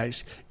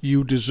realize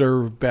you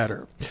deserve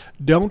better.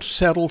 Don't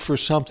settle for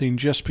something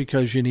just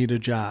because you need a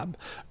job.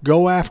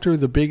 Go after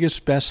the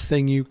biggest, best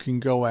thing you can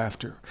go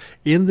after.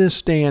 In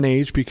this day and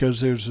age, because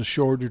there's a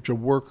shortage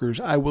of workers,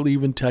 I will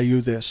even tell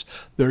you this.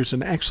 There's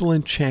an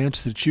excellent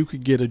chance that you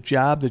could get a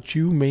job that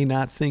you may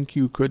not think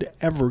you could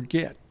ever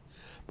get.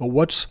 But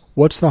what's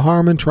the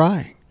harm in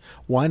trying?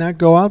 Why not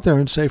go out there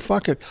and say,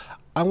 fuck it,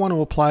 I want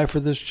to apply for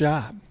this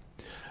job.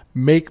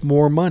 Make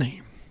more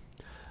money.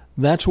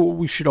 That's what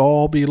we should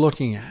all be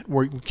looking at.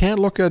 We can't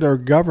look at our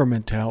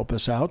government to help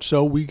us out,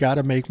 so we got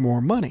to make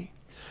more money.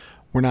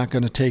 We're not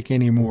going to take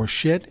any more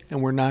shit,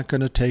 and we're not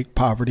going to take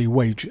poverty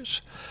wages.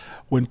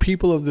 When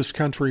people of this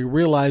country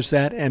realize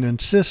that and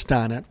insist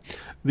on it,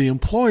 the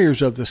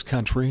employers of this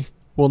country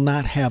will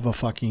not have a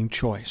fucking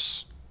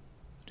choice.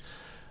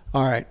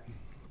 All right.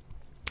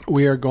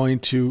 We are going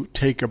to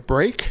take a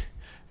break,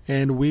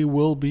 and we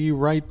will be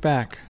right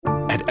back.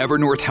 At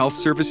Evernorth Health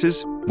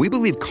Services, we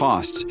believe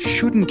costs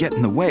shouldn't get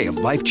in the way of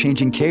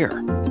life-changing care,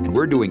 and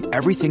we're doing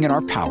everything in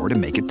our power to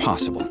make it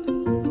possible.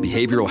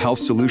 Behavioral health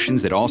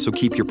solutions that also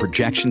keep your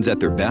projections at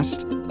their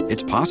best?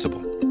 It's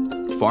possible.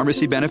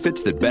 Pharmacy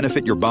benefits that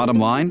benefit your bottom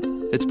line?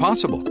 It's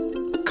possible.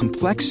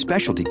 Complex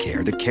specialty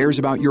care that cares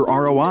about your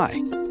ROI?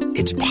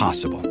 It's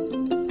possible.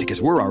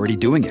 Because we're already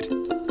doing it.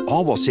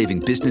 All while saving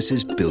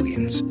businesses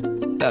billions.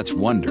 That's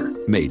Wonder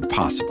made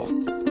possible.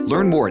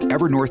 Learn more at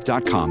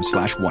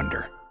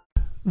evernorth.com/wonder.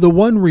 The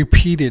one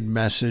repeated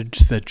message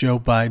that Joe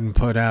Biden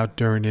put out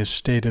during his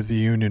State of the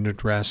Union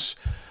address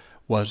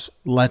was,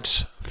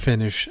 let's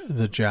finish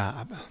the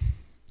job.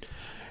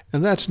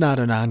 And that's not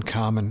an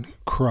uncommon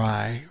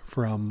cry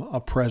from a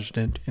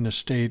president in a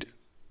State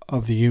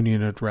of the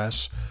Union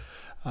address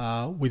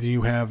when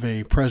you have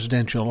a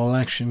presidential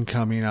election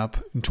coming up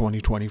in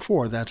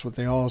 2024. That's what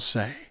they all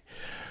say.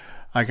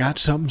 I got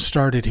something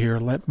started here.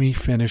 Let me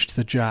finish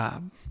the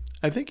job.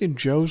 I think in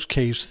Joe's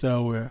case,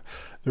 though,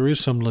 there is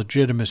some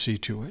legitimacy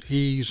to it.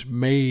 He's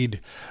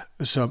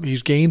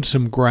gained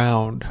some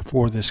ground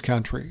for this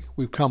country.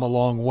 We've come a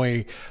long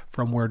way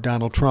from where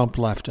Donald Trump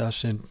left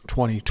us in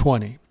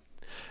 2020.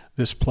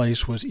 This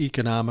place was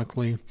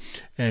economically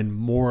and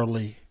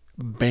morally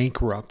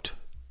bankrupt.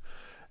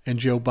 And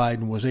Joe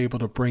Biden was able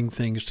to bring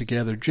things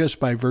together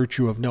just by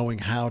virtue of knowing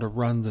how to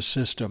run the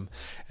system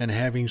and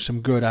having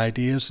some good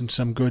ideas and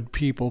some good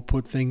people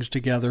put things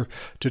together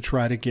to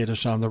try to get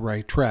us on the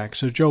right track.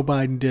 So Joe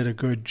Biden did a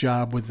good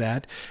job with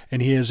that,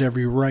 and he has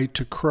every right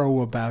to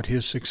crow about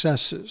his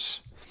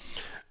successes.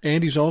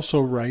 And he's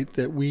also right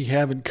that we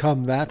haven't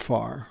come that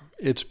far.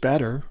 It's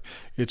better.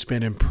 It's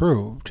been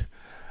improved.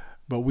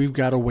 But we've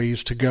got a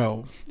ways to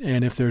go.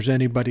 And if there's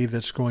anybody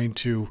that's going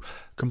to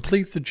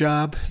complete the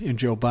job, in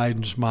Joe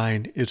Biden's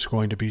mind, it's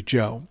going to be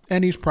Joe.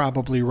 And he's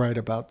probably right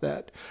about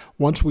that.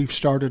 Once we've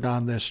started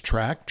on this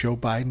track, Joe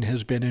Biden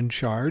has been in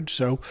charge,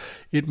 so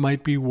it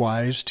might be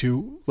wise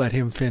to let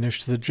him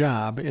finish the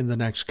job in the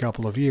next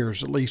couple of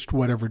years, at least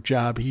whatever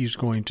job he's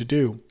going to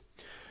do.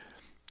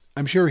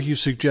 I'm sure he's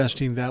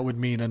suggesting that would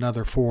mean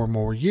another 4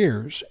 more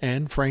years.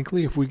 And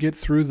frankly, if we get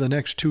through the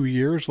next 2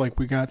 years like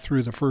we got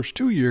through the first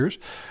 2 years,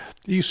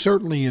 he's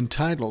certainly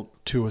entitled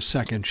to a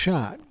second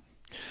shot,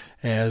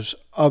 as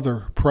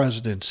other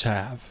presidents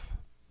have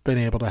been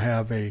able to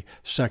have a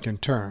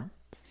second term.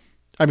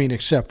 I mean,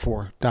 except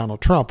for Donald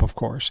Trump, of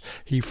course.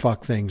 He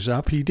fucked things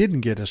up. He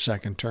didn't get a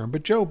second term.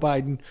 But Joe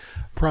Biden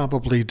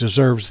probably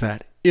deserves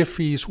that if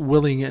he's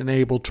willing and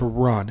able to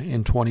run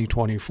in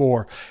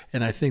 2024.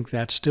 And I think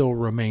that still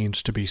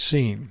remains to be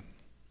seen.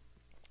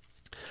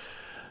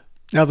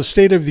 Now, the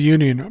State of the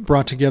Union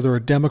brought together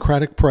a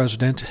Democratic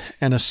president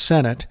and a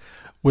Senate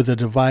with a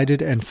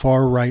divided and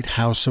far-right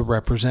House of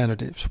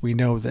Representatives. We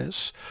know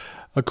this.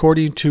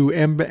 According to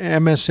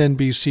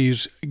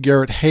MSNBC's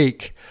Garrett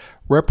Haake,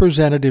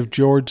 Representative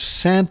George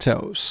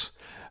Santos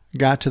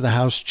got to the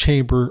House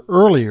chamber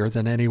earlier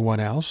than anyone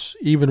else,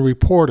 even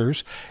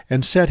reporters,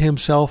 and set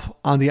himself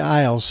on the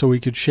aisle so he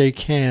could shake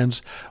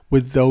hands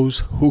with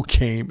those who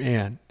came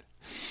in.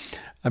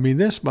 I mean,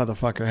 this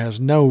motherfucker has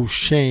no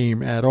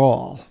shame at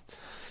all.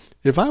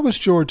 If I was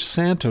George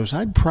Santos,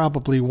 I'd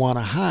probably want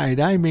to hide.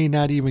 I may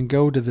not even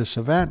go to this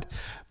event,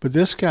 but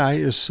this guy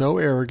is so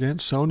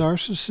arrogant, so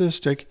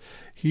narcissistic,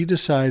 he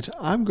decides,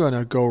 I'm going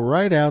to go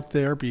right out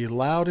there, be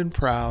loud and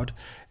proud,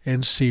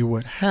 and see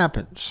what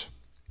happens.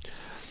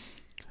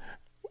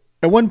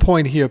 At one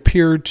point, he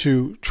appeared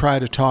to try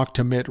to talk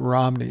to Mitt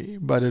Romney,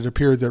 but it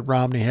appeared that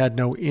Romney had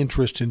no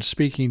interest in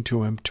speaking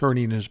to him,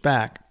 turning his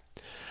back.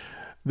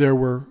 There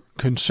were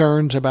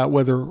concerns about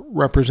whether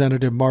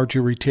Representative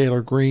Marjorie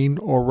Taylor Greene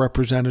or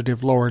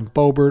Representative Lauren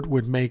Boebert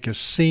would make a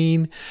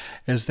scene,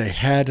 as they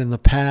had in the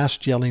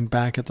past, yelling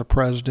back at the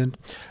president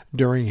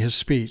during his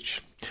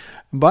speech.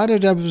 But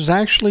it was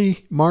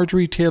actually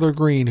Marjorie Taylor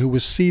Greene who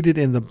was seated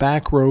in the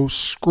back row,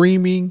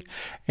 screaming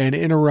and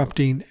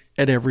interrupting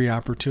at every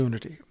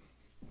opportunity.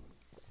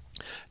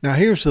 Now,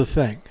 here's the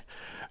thing.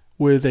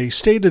 With a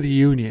State of the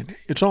Union,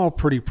 it's all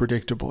pretty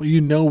predictable.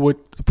 You know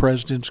what the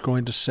president's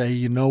going to say.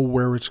 You know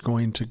where it's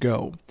going to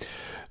go.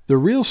 The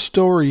real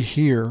story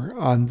here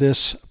on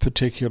this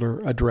particular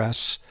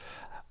address,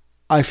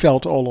 I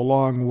felt all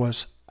along,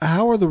 was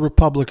how are the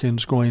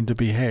Republicans going to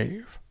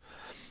behave?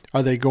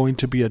 Are they going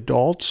to be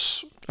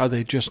adults? Are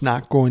they just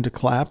not going to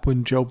clap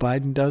when Joe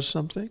Biden does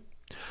something?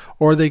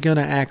 Or are they going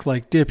to act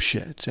like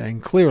dipshits?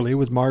 And clearly,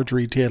 with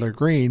Marjorie Taylor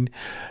Greene,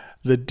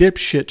 the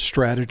dipshit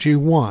strategy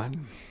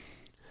won.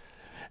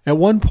 At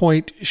one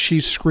point, she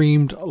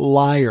screamed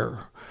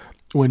liar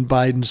when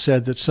Biden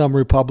said that some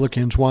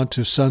Republicans want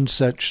to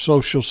sunset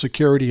Social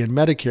Security and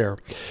Medicare.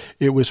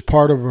 It was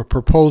part of a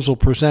proposal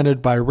presented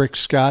by Rick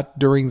Scott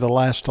during the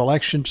last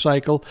election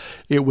cycle.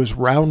 It was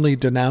roundly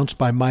denounced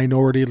by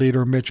Minority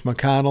Leader Mitch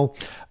McConnell.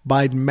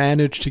 Biden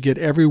managed to get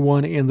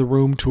everyone in the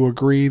room to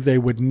agree they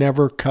would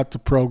never cut the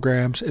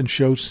programs and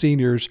show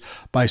seniors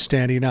by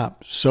standing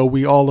up. So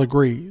we all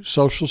agree.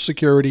 Social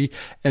Security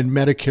and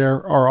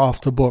Medicare are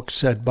off the books,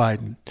 said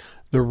Biden.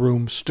 The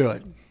room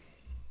stood.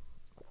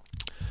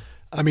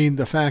 I mean,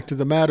 the fact of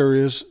the matter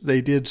is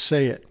they did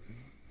say it.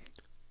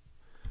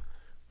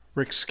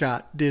 Rick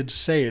Scott did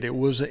say it. It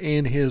was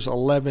in his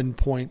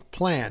 11-point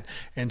plan.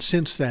 And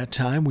since that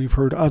time, we've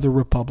heard other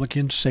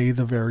Republicans say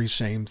the very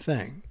same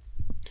thing.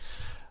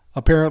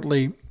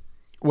 Apparently,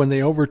 when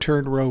they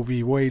overturned Roe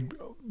v. Wade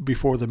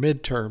before the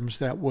midterms,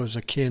 that was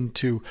akin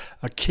to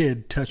a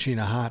kid touching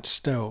a hot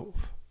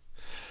stove.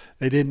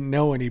 They didn't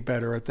know any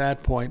better at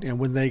that point, and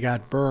when they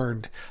got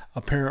burned,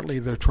 apparently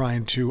they're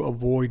trying to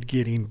avoid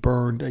getting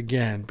burned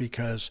again,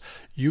 because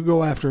you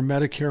go after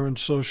Medicare and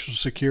Social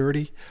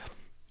Security,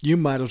 you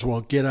might as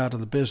well get out of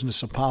the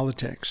business of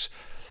politics.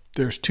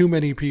 There's too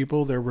many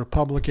people, they're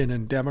Republican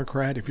and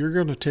Democrat. If you're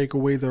going to take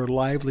away their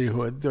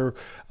livelihood, their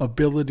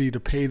ability to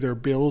pay their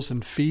bills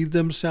and feed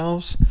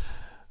themselves,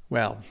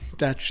 well,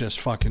 that's just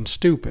fucking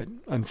stupid.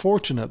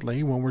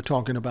 Unfortunately, when we're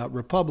talking about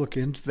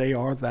Republicans, they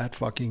are that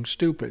fucking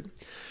stupid.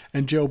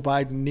 And Joe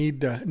Biden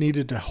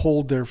needed to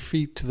hold their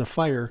feet to the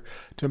fire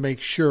to make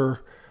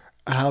sure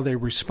how they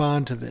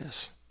respond to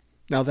this.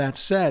 Now, that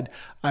said,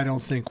 I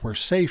don't think we're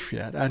safe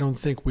yet. I don't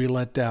think we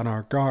let down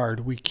our guard.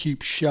 We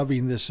keep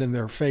shoving this in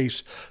their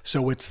face,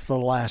 so it's the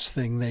last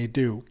thing they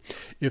do.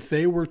 If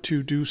they were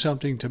to do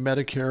something to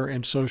Medicare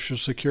and Social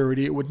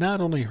Security, it would not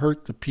only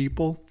hurt the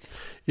people,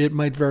 it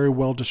might very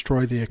well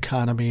destroy the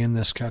economy in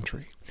this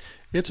country.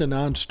 It's a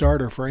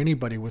non-starter for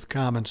anybody with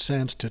common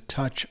sense to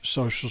touch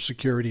Social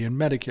Security and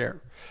Medicare.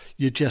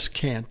 You just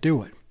can't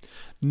do it.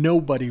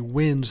 Nobody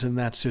wins in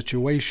that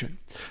situation.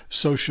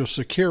 Social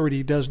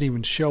Security doesn't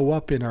even show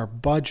up in our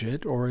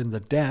budget or in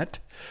the debt,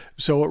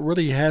 so it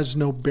really has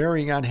no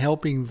bearing on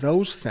helping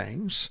those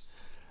things.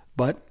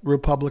 But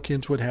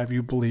Republicans would have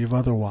you believe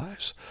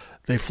otherwise.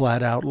 They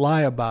flat out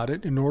lie about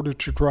it in order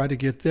to try to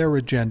get their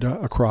agenda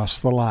across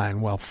the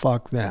line. Well,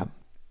 fuck them.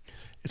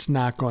 It's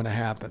not going to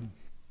happen.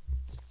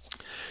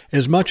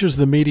 As much as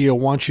the media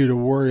wants you to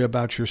worry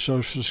about your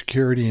Social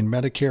Security and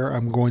Medicare,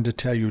 I'm going to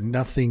tell you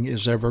nothing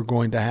is ever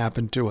going to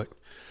happen to it.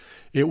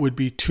 It would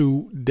be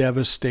too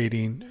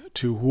devastating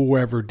to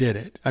whoever did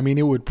it. I mean,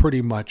 it would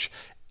pretty much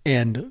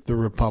end the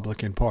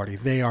Republican Party.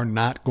 They are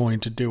not going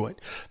to do it.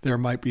 There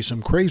might be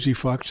some crazy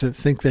fucks that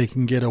think they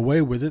can get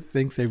away with it,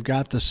 think they've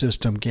got the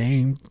system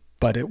gamed,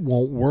 but it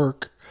won't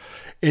work.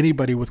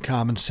 Anybody with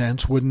common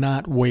sense would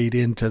not wade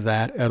into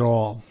that at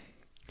all.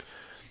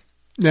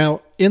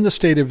 Now, in the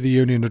State of the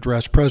Union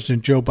address,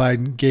 President Joe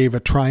Biden gave a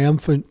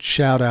triumphant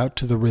shout-out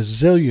to the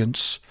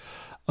resilience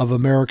of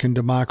American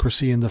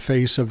democracy in the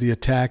face of the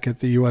attack at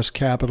the U.S.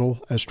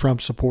 Capitol as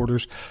Trump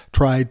supporters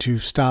tried to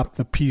stop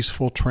the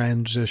peaceful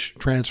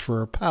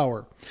transfer of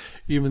power,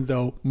 even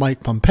though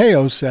Mike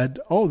Pompeo said,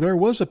 there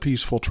was a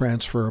peaceful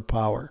transfer of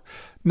power.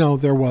 No,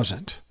 there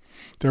wasn't.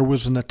 There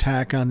was an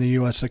attack on the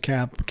U.S.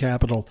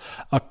 Capitol,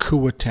 a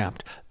coup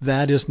attempt.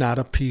 That is not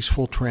a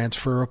peaceful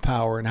transfer of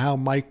power. And how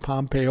Mike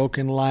Pompeo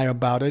can lie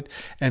about it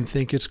and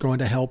think it's going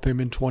to help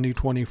him in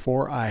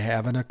 2024, I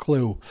haven't a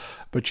clue.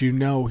 But you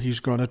know he's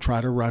going to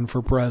try to run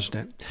for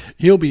president.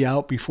 He'll be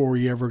out before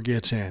he ever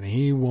gets in.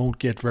 He won't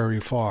get very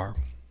far.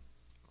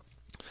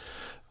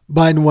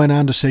 Biden went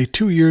on to say,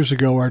 2 years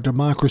ago, our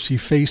democracy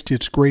faced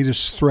its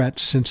greatest threat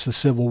since the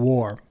Civil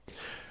War.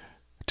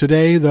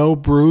 Today, though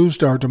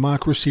bruised, our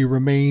democracy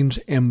remains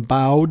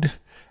embowed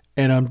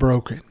and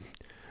unbroken.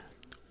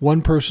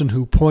 One person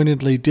who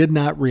pointedly did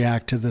not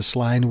react to this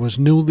line was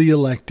newly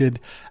elected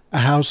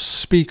House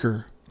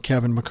Speaker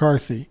Kevin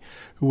McCarthy,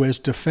 who has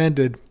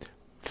defended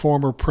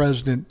former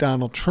President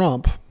Donald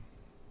Trump.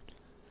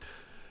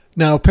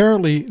 Now,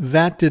 apparently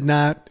that did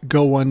not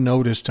go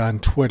unnoticed on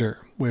Twitter,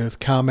 with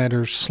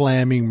commenters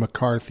slamming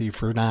McCarthy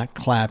for not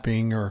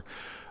clapping or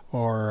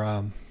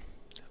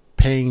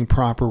paying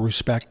proper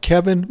respect.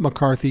 Kevin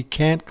McCarthy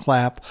can't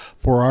clap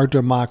for our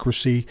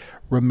democracy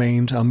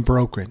remains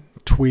unbroken,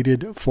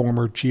 tweeted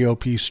former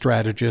GOP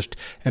strategist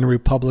and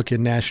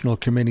Republican National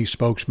Committee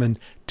spokesman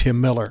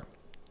Tim Miller.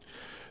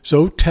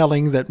 So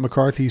telling that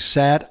McCarthy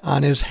sat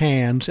on his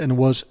hands and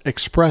was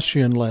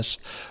expressionless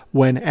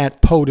when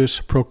at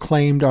POTUS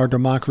proclaimed our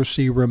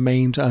democracy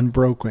remains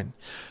unbroken,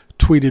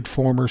 tweeted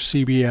former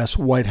CBS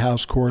White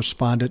House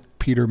correspondent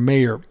Peter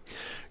Mayer.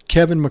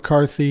 Kevin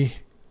McCarthy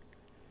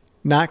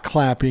not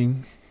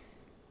clapping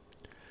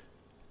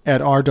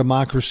at our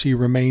democracy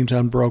remains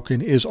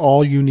unbroken is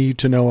all you need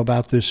to know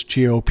about this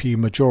GOP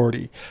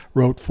majority,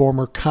 wrote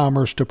former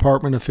Commerce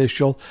Department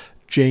official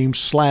James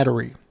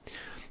Slattery.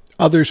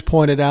 Others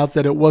pointed out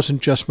that it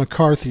wasn't just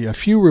McCarthy. A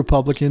few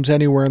Republicans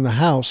anywhere in the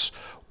House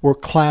were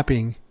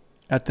clapping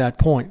at that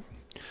point.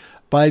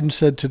 Biden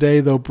said today,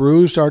 though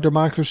bruised, our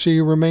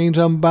democracy remains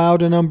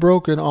unbowed and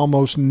unbroken.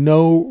 Almost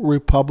no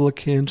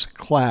Republicans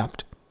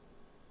clapped.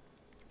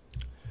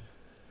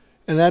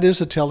 And that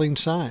is a telling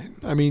sign.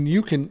 I mean,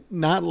 you can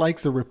not like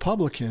the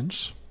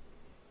Republicans,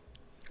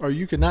 or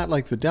you can not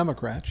like the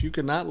Democrats, you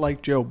can not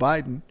like Joe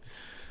Biden,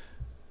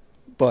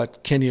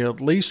 but can you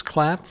at least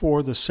clap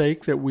for the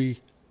sake that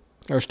we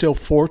are still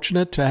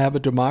fortunate to have a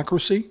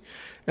democracy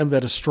and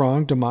that a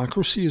strong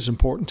democracy is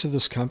important to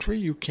this country?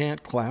 You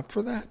can't clap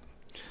for that.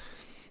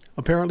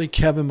 Apparently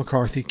Kevin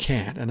McCarthy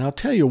can't. And I'll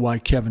tell you why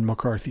Kevin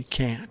McCarthy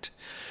can't.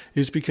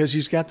 Is because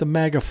he's got the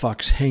MAGA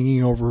fucks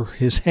hanging over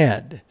his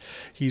head.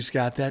 He's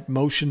got that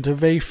motion to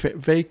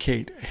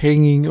vacate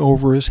hanging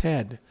over his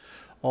head.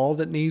 All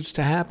that needs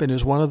to happen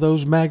is one of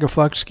those MAGA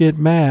fucks get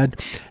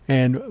mad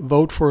and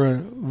vote for a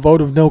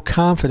vote of no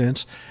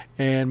confidence,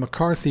 and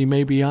McCarthy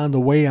may be on the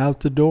way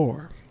out the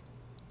door.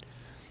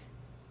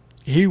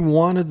 He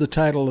wanted the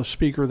title of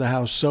Speaker of the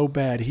House so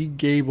bad, he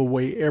gave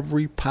away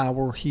every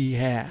power he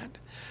had.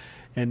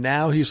 And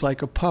now he's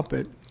like a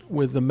puppet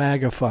with the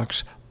MAGA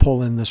fucks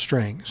pulling the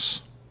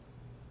strings.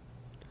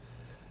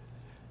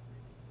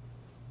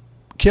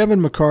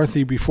 Kevin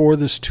McCarthy, before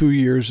this 2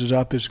 years is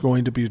up, is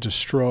going to be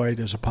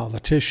destroyed as a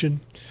politician.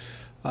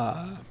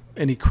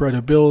 Any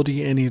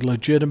credibility, any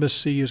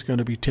legitimacy is going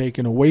to be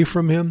taken away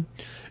from him.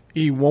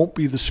 He won't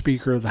be the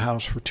Speaker of the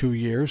House for 2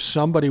 years.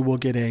 Somebody will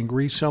get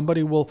angry.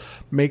 Somebody will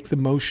make the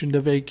motion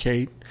to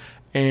vacate,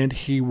 and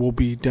he will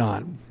be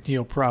done.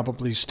 He'll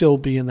probably still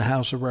be in the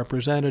House of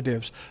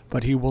Representatives,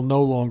 but he will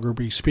no longer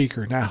be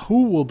Speaker. Now,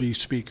 who will be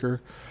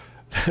Speaker?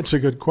 That's a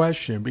good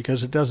question,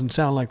 because it doesn't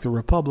sound like the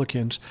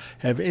Republicans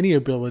have any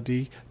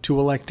ability to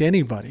elect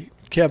anybody.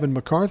 Kevin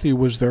McCarthy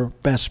was their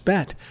best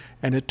bet,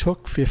 and it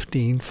took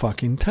 15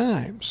 fucking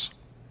times.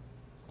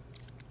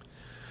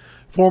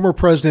 Former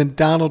President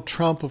Donald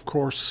Trump, of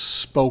course,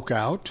 spoke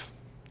out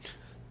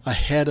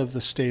ahead of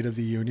the State of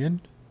the Union,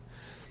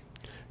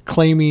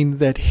 claiming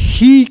that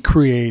he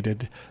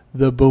created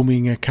the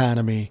booming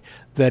economy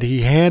that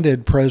he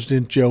handed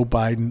President Joe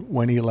Biden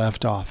when he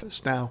left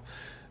office. Now,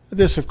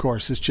 this, of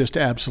course, is just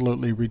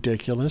absolutely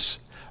ridiculous,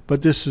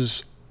 but this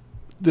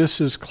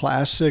is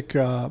classic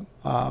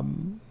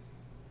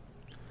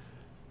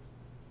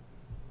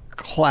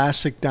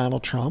classic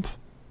Donald Trump.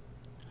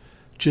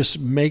 Just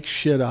make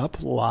shit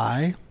up,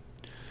 lie.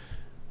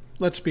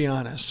 Let's be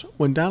honest.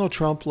 When Donald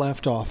Trump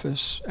left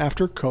office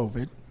after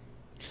COVID,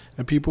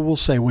 and people will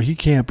say, well, he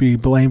can't be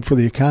blamed for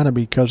the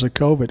economy because of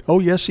COVID. Oh,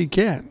 yes, he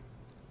can.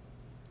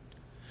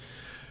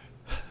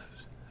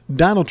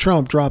 Donald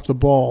Trump dropped the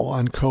ball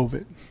on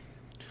COVID.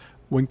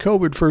 When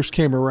COVID first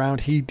came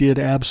around, he did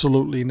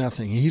absolutely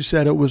nothing. He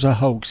said it was a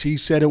hoax. He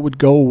said it would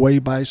go away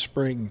by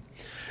spring.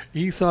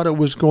 He thought it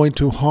was going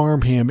to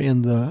harm him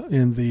in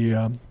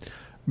the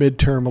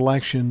midterm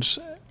elections,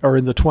 or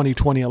in the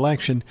 2020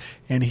 election,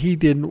 and he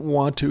didn't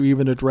want to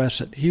even address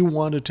it. He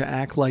wanted to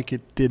act like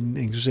it didn't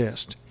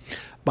exist.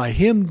 By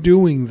him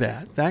doing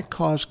that, that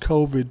caused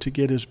COVID to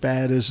get as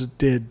bad as it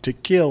did, to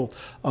kill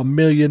 1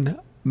 million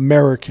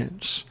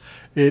Americans.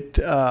 It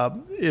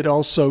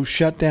also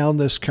shut down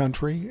this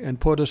country and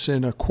put us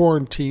in a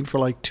quarantine for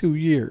like 2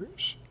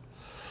 years.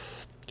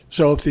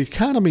 So if the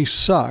economy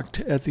sucked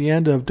at the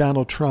end of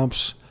Donald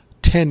Trump's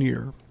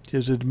tenure,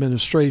 his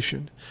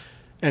administration,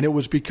 and it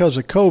was because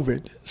of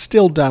COVID,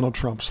 still Donald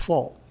Trump's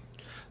fault.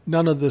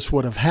 None of this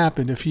would have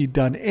happened if he'd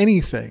done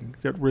anything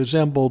that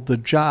resembled the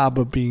job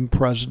of being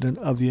president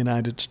of the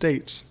United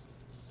States.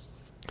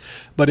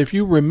 But if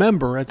you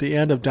remember, at the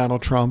end of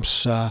Donald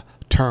Trump's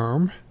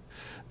term,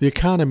 the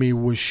economy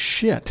was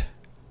shit.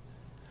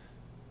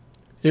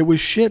 It was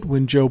shit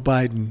when Joe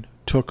Biden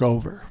took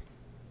over.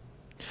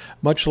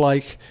 Much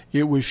like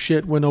it was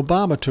shit when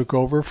Obama took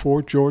over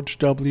for George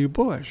W.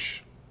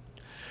 Bush.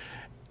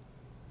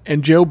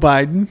 And Joe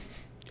Biden,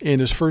 in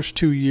his first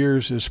 2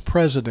 years as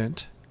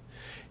president,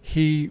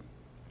 he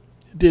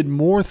did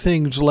more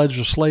things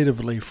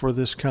legislatively for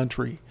this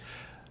country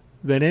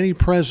than any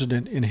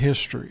president in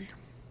history.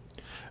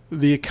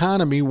 the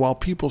economy, while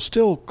people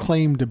still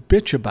claim to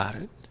bitch about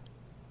it,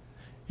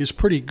 is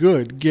pretty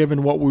good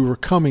given what we were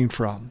coming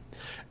from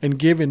and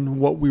given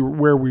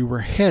where we were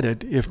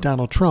headed if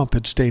Donald Trump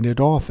had stayed in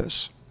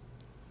office.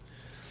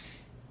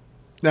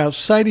 Now,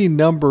 citing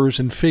numbers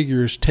and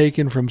figures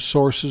taken from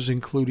sources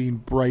including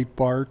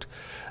Breitbart,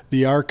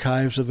 the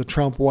archives of the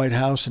Trump White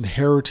House, and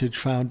Heritage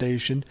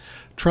Foundation,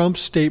 Trump's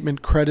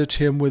statement credits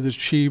him with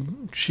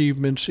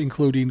achievements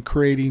including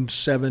creating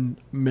 7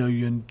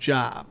 million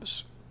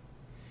jobs.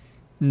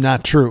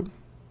 Not true.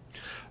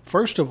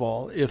 First of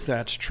all, if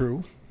that's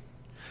true,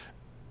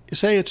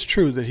 say it's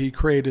true that he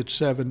created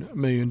 7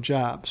 million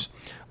jobs.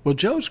 Well,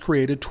 Joe's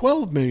created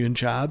 12 million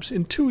jobs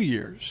in 2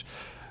 years.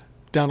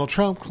 Donald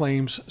Trump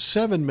claims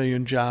 7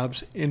 million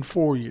jobs in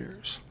 4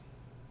 years.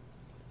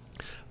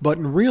 But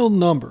in real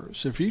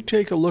numbers, if you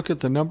take a look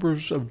at the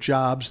numbers of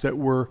jobs that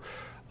were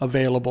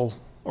available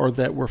or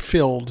that were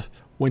filled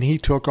when he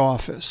took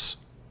office,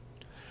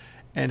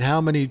 and how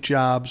many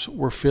jobs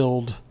were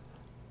filled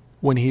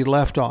when he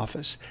left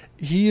office,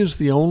 he is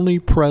the only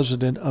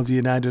president of the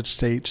United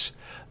States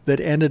that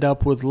ended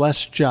up with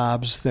less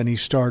jobs than he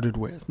started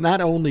with.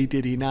 Not only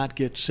did he not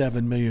get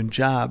 7 million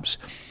jobs,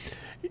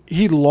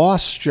 he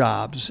lost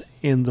jobs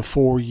in the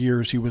 4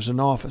 years he was in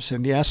office.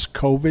 And yes,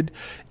 COVID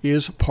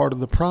is part of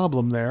the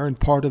problem there and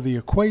part of the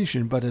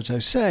equation. But as I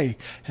say,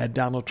 had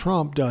Donald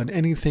Trump done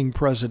anything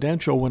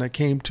presidential when it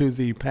came to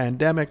the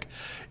pandemic,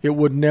 it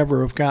would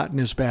never have gotten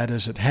as bad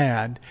as it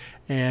had,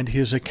 and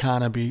his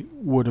economy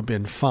would have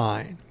been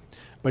fine.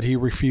 But he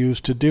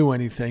refused to do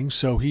anything,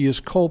 so he is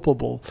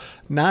culpable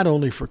not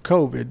only for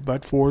COVID,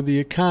 but for the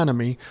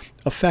economy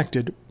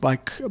affected by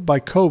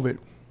COVID.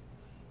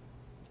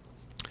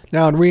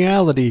 Now, in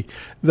reality,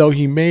 though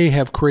he may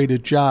have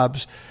created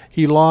jobs,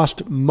 he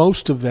lost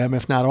most of them,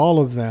 if not all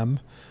of them,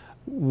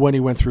 when he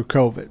went through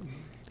COVID.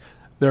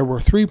 There were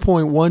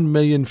 3.1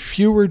 million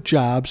fewer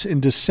jobs in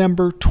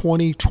December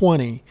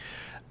 2020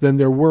 than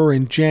there were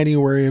in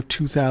January of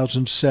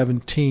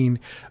 2017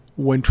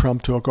 when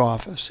Trump took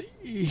office.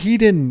 He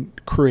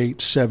didn't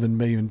create 7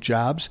 million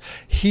jobs.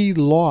 He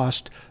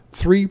lost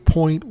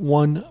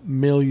 3.1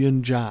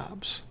 million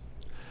jobs.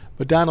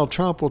 But Donald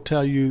Trump will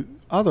tell you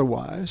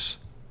otherwise,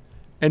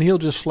 and he'll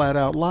just flat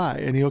out lie,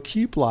 and he'll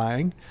keep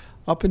lying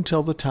up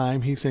until the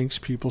time he thinks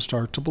people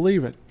start to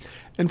believe it.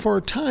 And for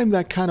a time,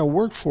 that kind of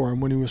worked for him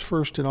when he was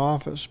first in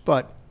office,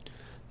 but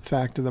the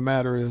fact of the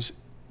matter is,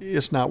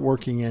 it's not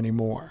working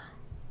anymore.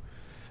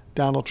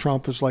 Donald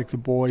Trump is like the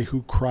boy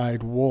who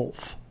cried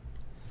wolf.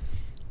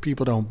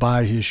 People don't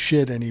buy his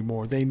shit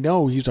anymore. They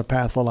know he's a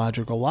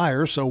pathological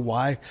liar, so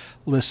why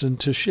listen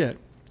to shit?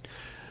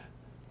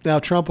 Now,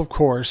 Trump, of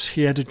course,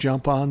 he had to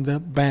jump on the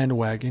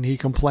bandwagon. He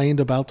complained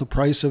about the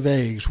price of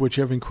eggs, which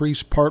have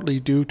increased partly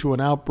due to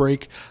an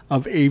outbreak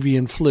of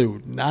avian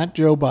flu, not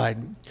Joe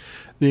Biden.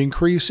 The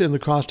increase in the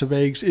cost of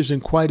eggs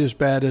isn't quite as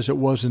bad as it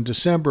was in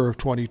December of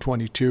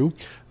 2022,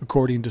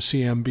 according to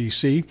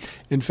CNBC.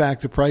 In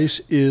fact, the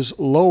price is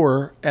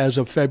lower as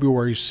of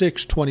February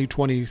 6,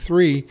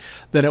 2023,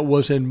 than it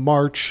was in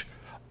March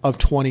of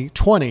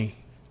 2020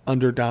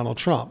 under Donald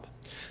Trump.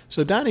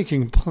 So Donnie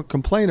can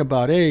complain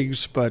about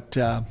eggs, but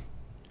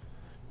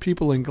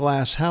people in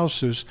glass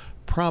houses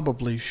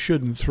probably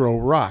shouldn't throw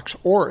rocks,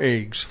 or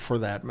eggs for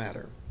that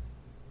matter.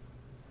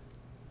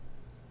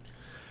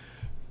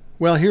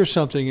 Well, here's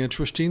something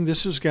interesting.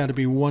 This has got to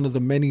be one of the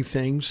many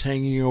things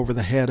hanging over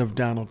the head of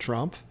Donald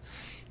Trump,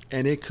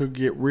 and it could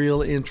get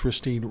real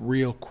interesting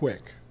real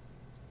quick.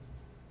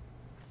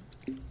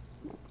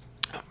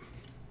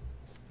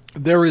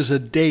 There is a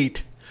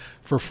date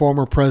for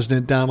former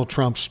President Donald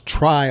Trump's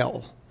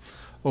trial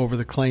over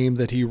the claim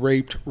that he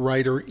raped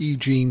writer E.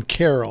 Jean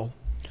Carroll,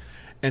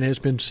 and has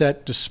been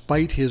set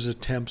despite his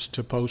attempts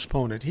to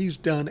postpone it. He's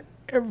done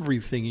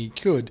everything he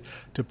could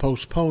to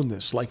postpone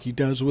this, like he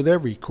does with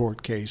every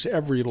court case,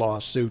 every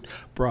lawsuit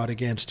brought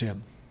against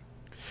him.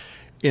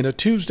 In a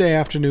Tuesday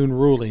afternoon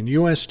ruling,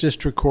 U.S.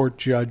 District Court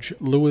Judge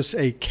Lewis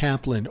A.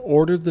 Kaplan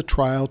ordered the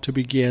trial to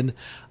begin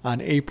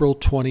on April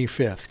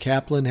 25th.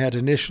 Kaplan had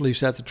initially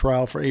set the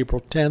trial for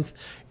April 10th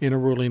in a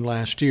ruling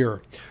last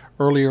year.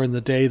 Earlier in the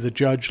day, the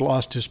judge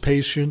lost his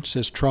patience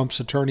as Trump's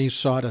attorneys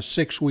sought a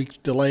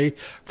 6-week delay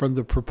from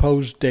the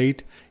proposed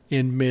date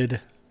in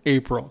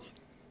mid-April.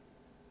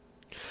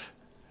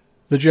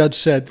 The judge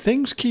said,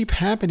 "Things keep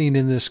happening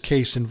in this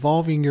case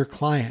involving your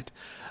client.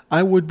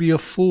 I would be a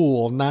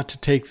fool not to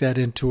take that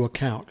into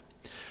account."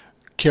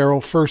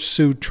 Carroll first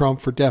sued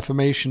Trump for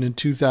defamation in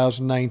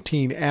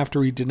 2019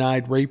 after he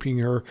denied raping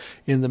her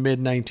in the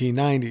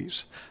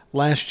mid-1990s.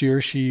 Last year,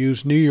 she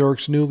used New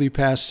York's newly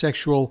passed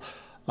sexual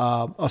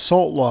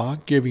assault law,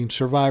 giving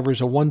survivors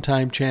a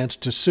one-time chance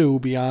to sue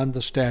beyond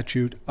the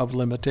statute of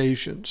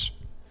limitations.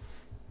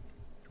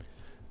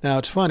 Now,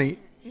 it's funny.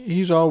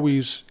 He's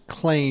always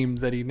claimed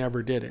that he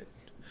never did it.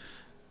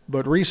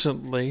 But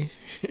recently,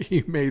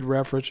 he made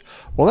reference,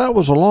 well, that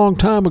was a long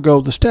time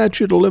ago. The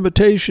statute of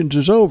limitations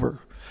is over.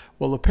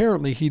 Well,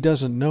 apparently he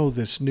doesn't know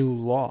this new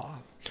law,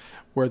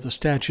 where the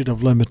statute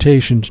of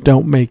limitations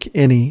don't make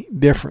any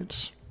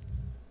difference.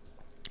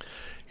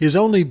 His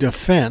only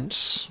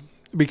defense,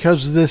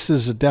 because this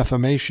is a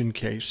defamation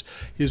case,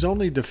 his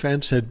only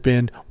defense had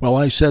been, well,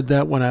 I said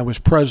that when I was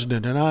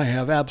president, and I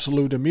have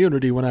absolute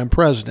immunity when I'm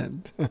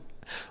president,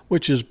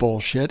 which is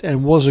bullshit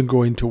and wasn't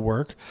going to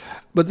work.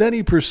 But then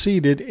he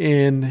proceeded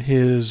in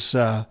his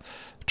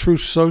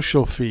Truth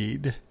Social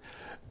feed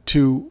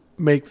to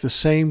make the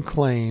same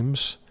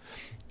claims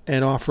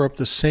and offer up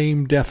the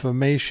same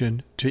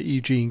defamation to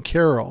E. Jean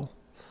Carroll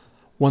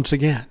once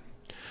again.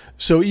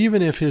 So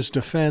even if his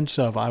defense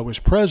of I was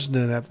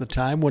president at the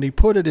time, when he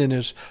put it in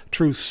his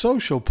Truth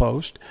Social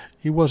post,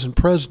 he wasn't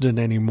president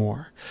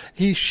anymore.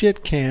 He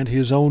shit-canned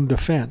his own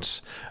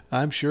defense.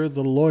 I'm sure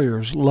the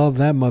lawyers love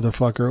that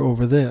motherfucker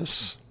over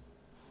this.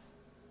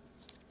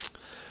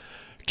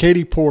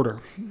 Katie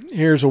Porter.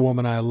 Here's a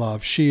woman I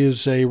love. She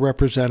is a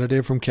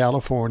representative from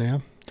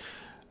California.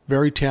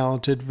 Very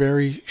talented,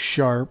 very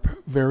sharp,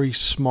 very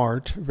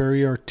smart,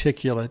 very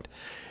articulate,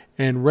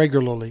 and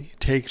regularly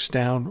takes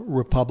down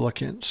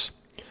Republicans.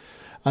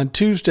 On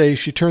Tuesday,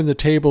 she turned the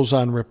tables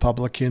on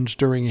Republicans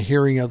during a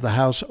hearing of the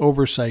House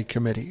Oversight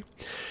Committee.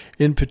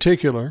 In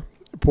particular,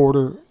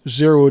 Porter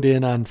zeroed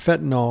in on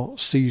fentanyl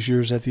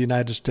seizures at the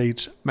United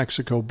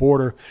States-Mexico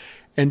border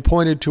and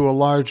pointed to a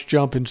large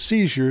jump in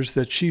seizures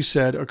that she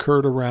said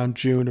occurred around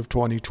June of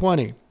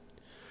 2020.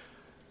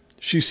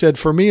 She said,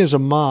 "For me as a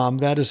mom,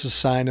 that is a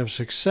sign of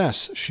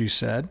success," she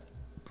said.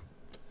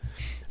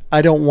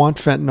 "I don't want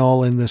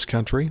fentanyl in this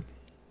country.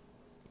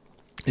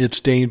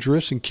 It's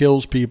dangerous and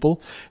kills people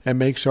and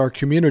makes our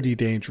community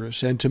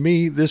dangerous. And to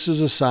me, this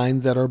is a sign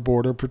that our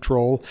Border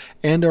Patrol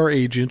and our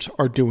agents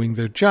are doing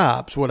their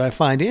jobs. What I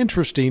find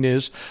interesting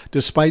is,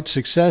 despite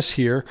success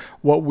here,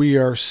 what we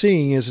are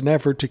seeing is an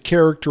effort to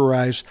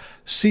characterize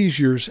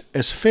seizures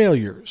as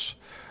failures.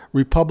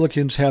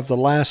 Republicans have the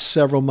last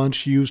several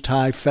months used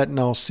high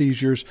fentanyl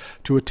seizures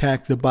to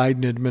attack the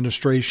Biden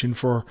administration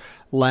for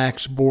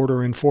lax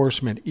border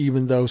enforcement,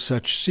 even though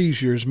such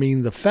seizures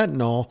mean the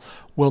fentanyl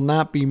will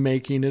not be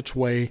making its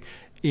way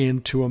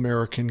into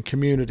American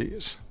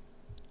communities."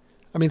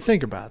 I mean,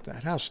 think about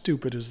that. How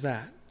stupid is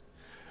that?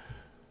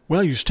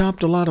 Well, you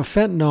stopped a lot of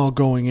fentanyl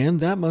going in.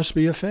 That must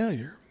be a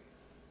failure.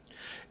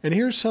 And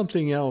here's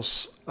something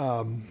else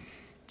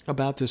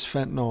about this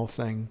fentanyl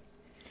thing.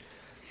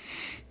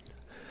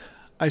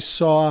 I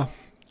saw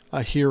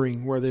a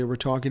hearing where they were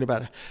talking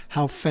about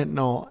how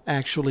fentanyl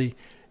actually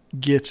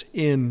gets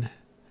in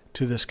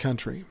to this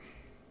country.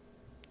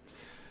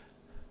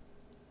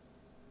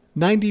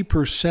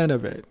 90%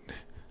 of it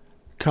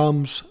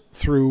comes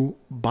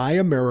by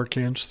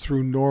Americans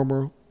through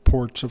normal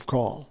ports of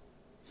call.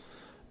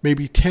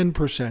 Maybe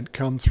 10%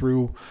 come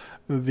through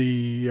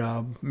the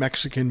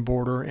Mexican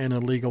border and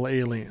illegal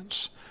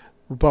aliens.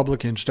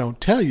 Republicans don't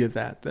tell you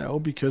that, though,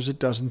 because it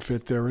doesn't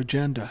fit their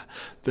agenda.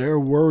 They're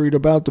worried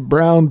about the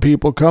brown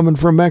people coming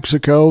from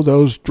Mexico,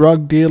 those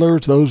drug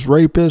dealers, those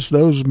rapists,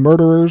 those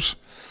murderers.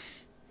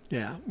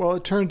 Yeah, well,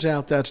 it turns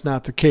out that's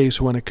not the case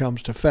when it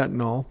comes to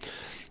fentanyl.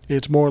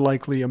 It's more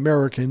likely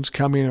Americans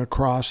coming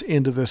across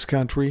into this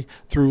country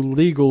through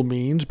legal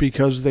means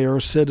because they are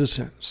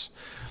citizens.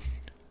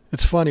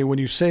 It's funny, when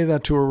you say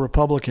that to a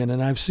Republican,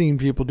 and I've seen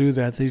people do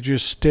that, they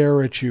just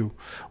stare at you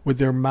with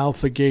their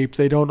mouth agape.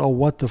 They don't know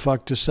what the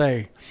fuck to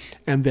say.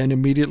 And then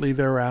immediately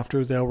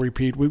thereafter, they'll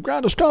repeat, "We've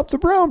got to stop the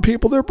brown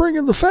people. They're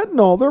bringing the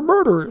fentanyl. They're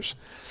murderers."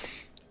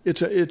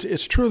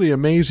 It's truly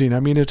amazing. I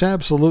mean, it's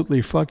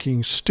absolutely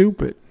fucking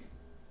stupid.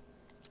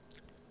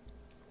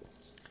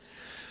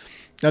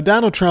 Now,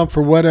 Donald Trump,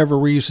 for whatever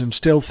reason,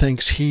 still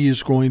thinks he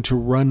is going to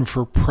run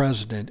for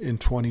president in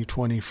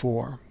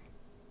 2024.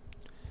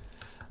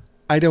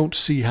 I don't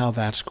see how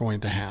that's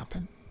going to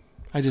happen.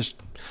 It's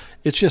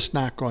just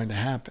not going to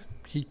happen.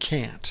 He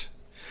can't.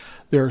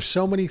 There are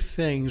so many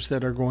things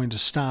that are going to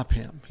stop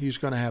him. He's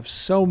going to have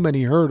so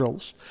many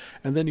hurdles.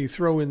 And then you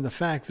throw in the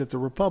fact that the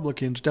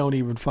Republicans don't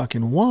even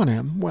fucking want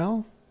him.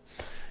 Well,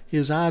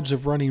 his odds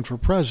of running for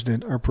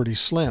president are pretty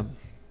slim.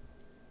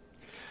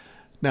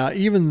 Now,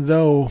 even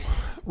though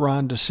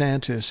Ron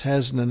DeSantis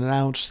hasn't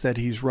announced that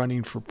he's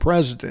running for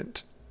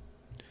president,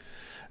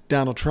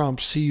 Donald Trump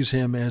sees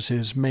him as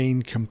his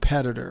main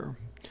competitor.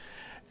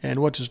 And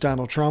what does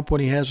Donald Trump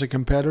when he has a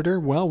competitor?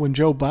 Well, when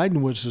Joe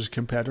Biden was his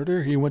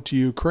competitor, he went to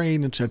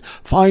Ukraine and said,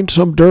 "Find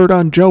some dirt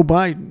on Joe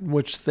Biden,"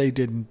 which they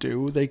didn't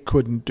do. They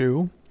couldn't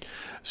do.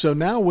 So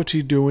now what's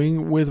he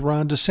doing with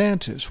Ron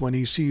DeSantis when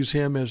he sees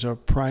him as a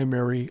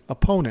primary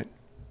opponent?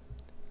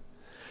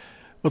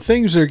 Well,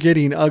 things are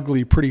getting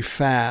ugly pretty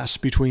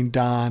fast between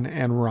Don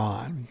and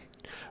Ron.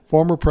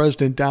 Former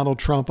President Donald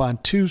Trump on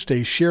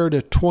Tuesday shared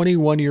a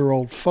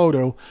 21-year-old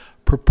photo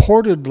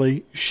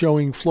purportedly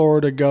showing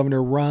Florida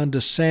Governor Ron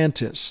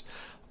DeSantis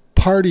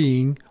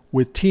partying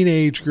with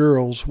teenage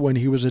girls when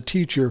he was a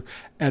teacher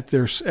at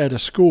a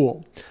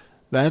school.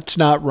 "That's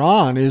not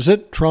Ron, is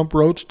it?" Trump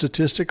wrote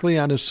statistically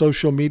on his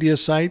social media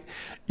site.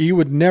 "He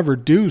would never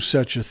do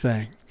such a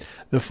thing."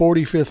 The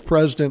 45th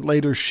president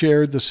later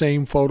shared the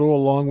same photo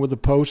along with a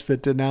post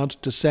that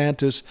denounced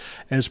DeSantis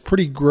as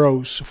pretty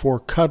gross for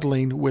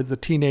cuddling with the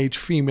teenage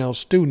female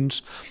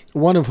students,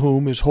 one of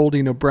whom is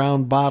holding a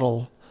brown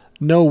bottle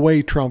No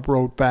way, Trump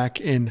wrote back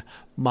in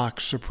mock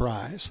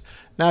surprise.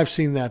 Now, I've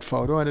seen that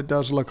photo, and it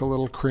does look a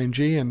little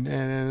cringy, and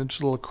it's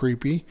a little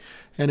creepy.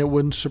 And it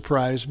wouldn't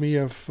surprise me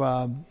if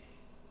Ron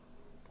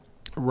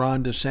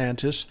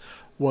DeSantis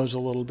was a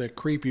little bit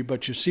creepy.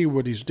 But you see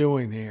what he's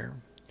doing here.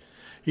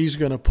 He's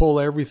going to pull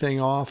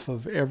everything off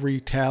of every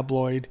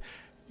tabloid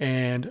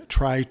and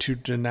try to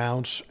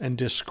denounce and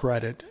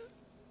discredit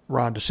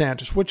Ron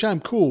DeSantis, which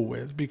I'm cool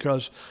with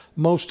because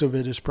most of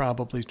it is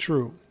probably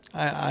true.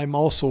 I'm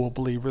also a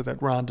believer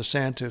that Ron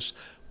DeSantis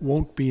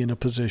won't be in a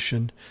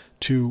position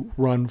to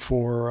run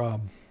for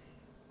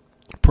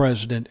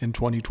president in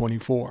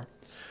 2024.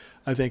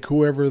 I think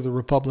whoever the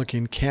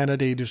Republican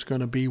candidate is going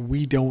to be,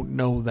 we don't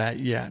know that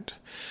yet.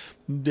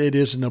 It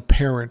isn't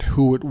apparent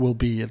who it will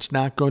be. It's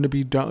not going to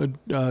be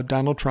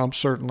Donald Trump,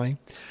 certainly,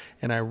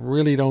 and I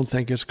really don't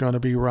think it's going to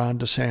be Ron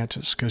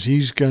DeSantis because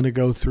he's going to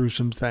go through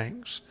some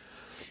things.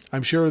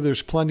 I'm sure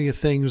there's plenty of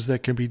things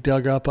that can be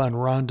dug up on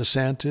Ron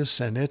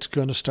DeSantis, and it's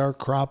going to start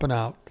cropping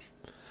out,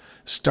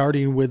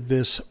 starting with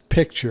this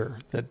picture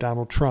that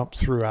Donald Trump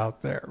threw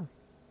out there.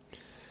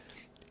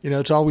 You know,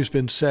 it's always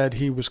been said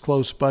he was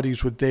close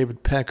buddies with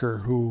David Pecker,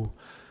 who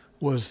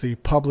was the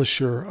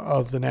publisher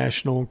of the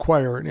National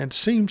Enquirer, and it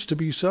seems to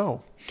be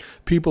so.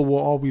 People will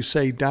always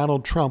say,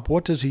 Donald Trump,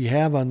 what does he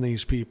have on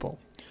these people?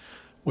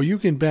 Well, you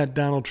can bet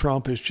Donald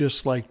Trump is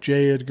just like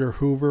J. Edgar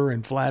Hoover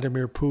and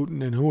Vladimir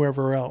Putin and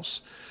whoever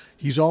else.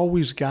 He's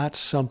always got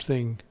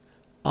something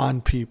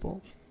on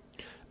people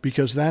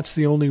because that's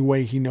the only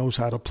way he knows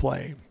how to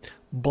play.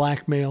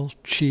 Blackmail,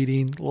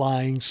 cheating,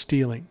 lying,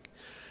 stealing.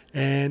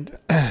 And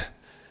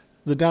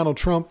the Donald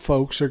Trump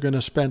folks are going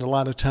to spend a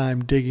lot of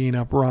time digging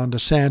up Ron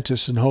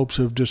DeSantis in hopes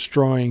of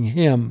destroying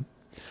him.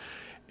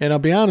 And I'll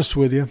be honest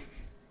with you,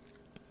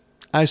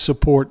 I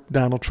support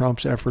Donald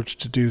Trump's efforts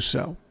to do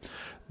so.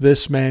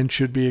 This man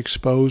should be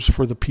exposed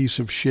for the piece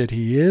of shit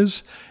he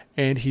is,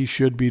 and he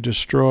should be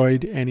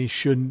destroyed, and he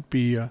shouldn't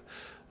be a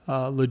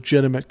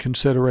legitimate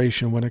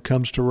consideration when it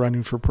comes to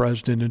running for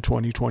president in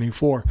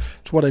 2024.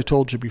 It's what I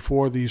told you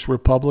before. These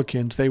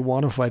Republicans, they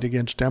want to fight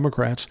against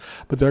Democrats,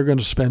 but they're going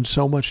to spend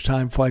so much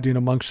time fighting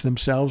amongst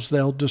themselves,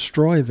 they'll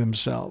destroy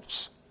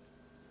themselves.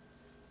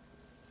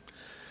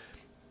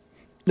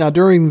 Now,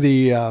 during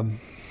the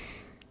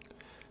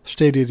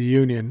State of the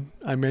Union,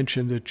 I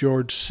mentioned that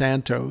George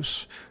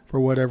Santos, for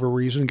whatever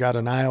reason, got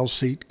an aisle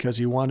seat because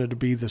he wanted to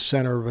be the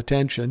center of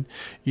attention,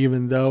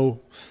 even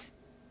though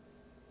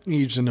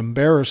he's an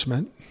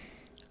embarrassment.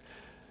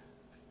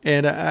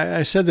 And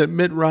I said that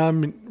Mitt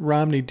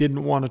Romney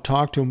didn't want to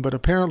talk to him, but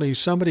apparently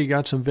somebody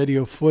got some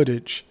video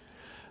footage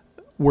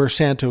where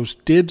Santos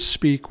did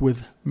speak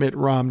with Mitt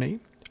Romney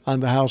on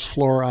the House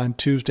floor on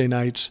Tuesday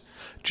nights,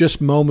 just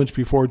moments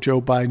before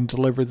Joe Biden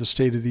delivered the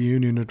State of the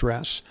Union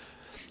address.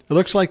 It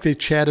looks like they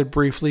chatted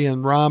briefly,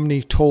 and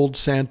Romney told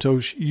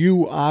Santos,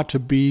 "You ought to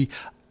be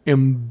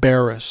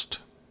embarrassed."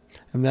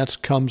 And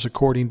that comes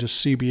according to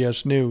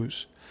CBS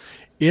News.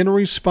 In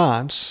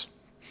response,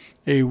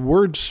 a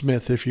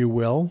wordsmith, if you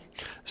will,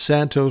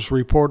 Santos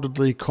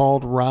reportedly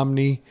called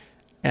Romney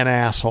an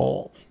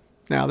asshole.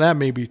 Now, that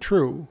may be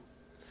true,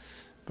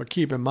 but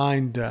keep in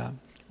mind,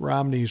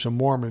 Romney's a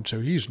Mormon,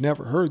 so he's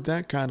never heard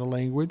that kind of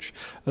language,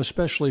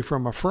 especially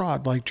from a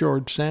fraud like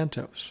George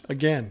Santos.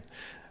 Again,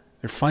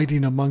 they're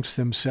fighting amongst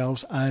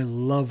themselves. I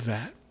love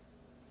that.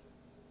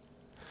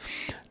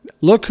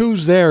 "Look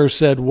who's there,"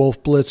 said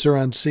Wolf Blitzer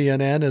on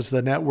CNN as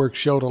the network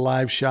showed a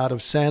live shot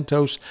of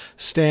Santos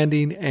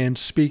standing and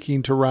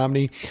speaking to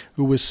Romney,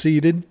 who was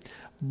seated.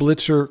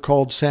 Blitzer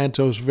called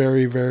Santos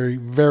very, very,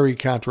 very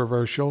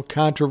controversial.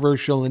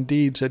 Controversial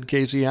indeed, said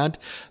Casey Hunt.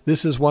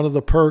 This is one of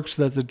the perks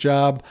that the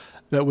job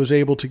that was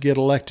able to get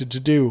elected to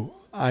do.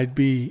 I'd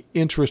be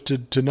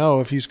interested to know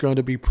if he's going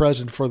to be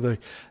present for the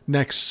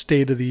next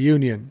State of the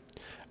Union.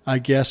 I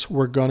guess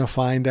we're going to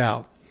find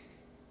out.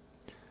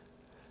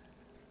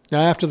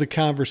 Now, after the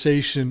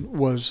conversation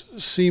was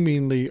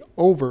seemingly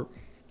over,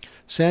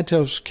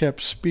 Santos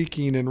kept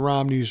speaking in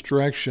Romney's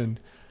direction,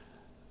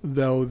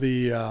 though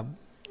the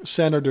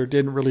senator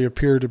didn't really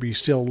appear to be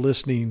still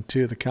listening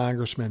to the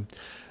congressman.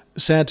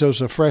 Santos,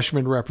 a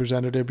freshman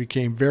representative,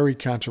 became very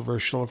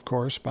controversial, of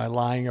course, by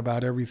lying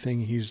about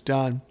everything he's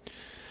done.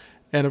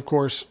 And, of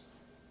course,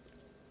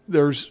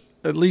 there's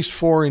at least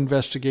 4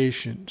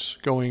 investigations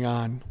going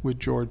on with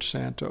George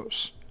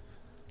Santos.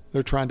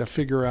 They're trying to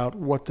figure out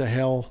what the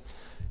hell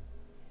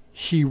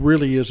he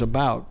really is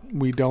about.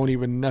 We don't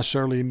even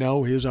necessarily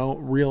know his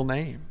own real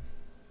name.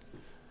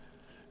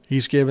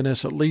 He's given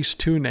us at least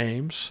 2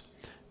 names.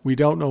 We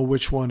don't know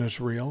which one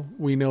is real.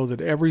 We know that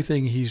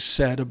everything he's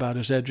said about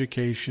his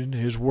education,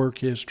 his work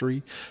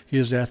history,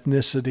 his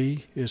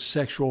ethnicity, his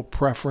sexual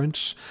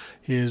preference,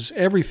 his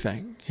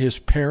everything, his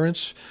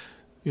parents,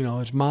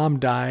 his mom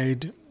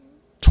died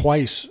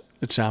twice,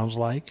 it sounds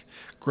like.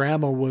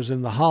 Grandma was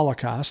in the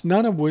Holocaust,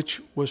 none of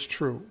which was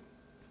true.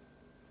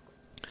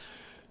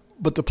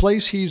 But the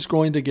place he's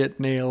going to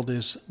get nailed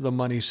is the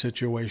money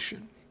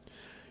situation.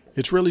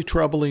 It's really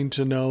troubling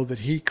to know that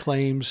he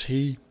claims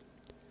he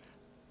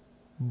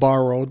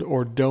borrowed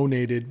or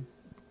donated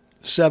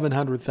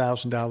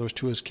 $700,000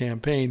 to his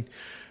campaign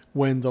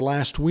when the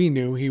last we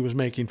knew he was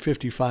making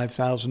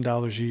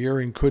 $55,000 a year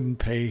and couldn't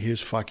pay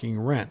his fucking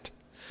rent.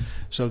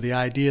 So the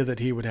idea that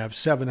he would have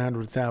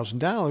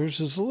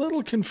 $700,000 is a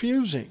little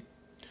confusing.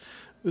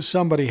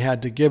 Somebody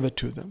had to give it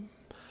to them.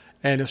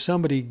 And if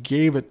somebody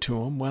gave it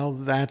to him, well,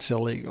 that's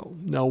illegal.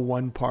 No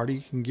one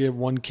party can give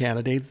one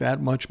candidate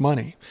that much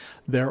money.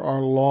 There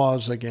are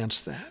laws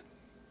against that.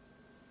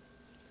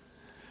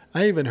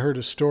 I even heard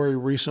a story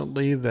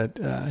recently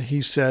that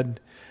he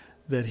said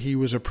that he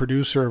was a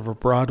producer of a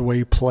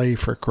Broadway play,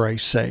 for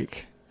Christ's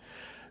sake.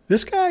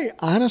 This guy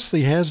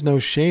honestly has no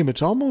shame.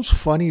 It's almost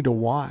funny to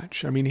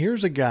watch. I mean,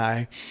 here's a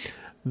guy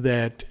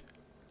that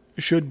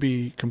should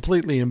be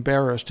completely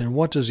embarrassed. And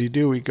what does he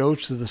do? He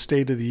goes to the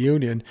State of the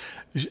Union,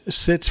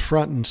 sits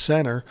front and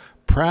center,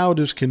 proud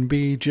as can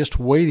be, just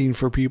waiting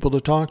for people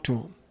to talk to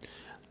him.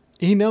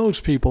 He knows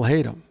people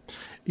hate him.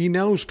 He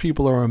knows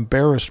people are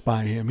embarrassed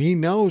by him. He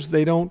knows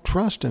they don't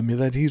trust him,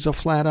 that he's a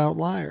flat-out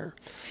liar.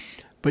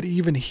 But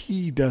even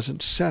he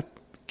doesn't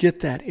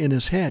get that in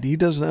his head. He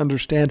doesn't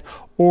understand,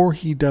 or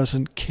he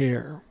doesn't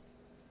care.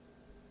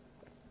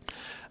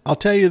 I'll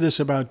tell you this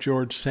about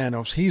George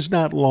Santos. He's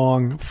not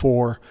long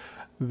for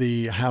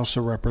the House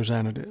of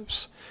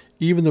Representatives.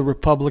 Even the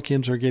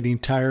Republicans are getting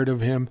tired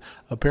of him.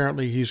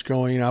 Apparently he's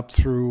going up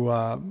through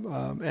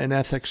an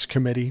ethics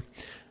committee.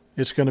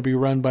 It's going to be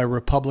run by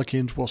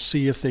Republicans. We'll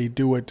see if they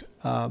do it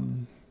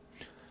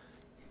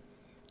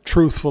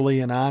truthfully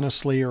and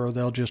honestly, or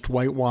they'll just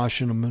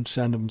whitewash him and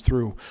send him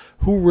through.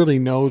 Who really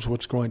knows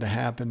what's going to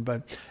happen?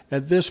 But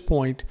at this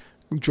point,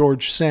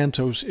 George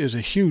Santos is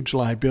a huge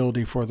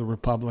liability for the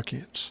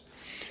Republicans.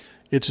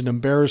 It's an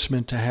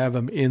embarrassment to have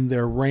him in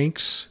their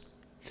ranks.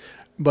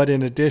 But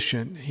in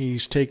addition,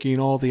 he's taking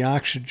all the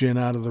oxygen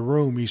out of the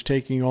room. He's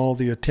taking all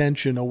the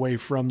attention away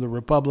from the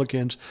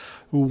Republicans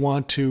who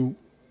want to,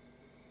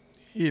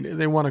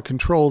 they want to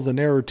control the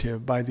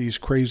narrative by these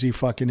crazy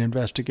fucking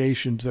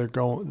investigations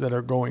that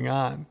are going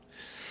on.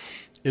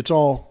 It's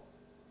all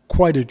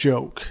quite a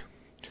joke.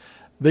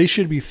 They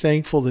should be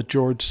thankful that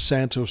George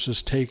Santos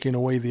is taking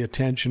away the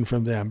attention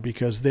from them,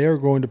 because they're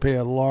going to pay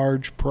a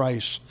large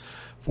price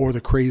for the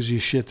crazy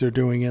shit they're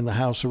doing in the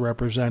House of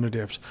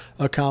Representatives,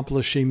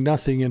 accomplishing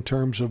nothing in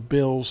terms of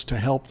bills to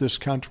help this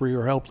country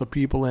or help the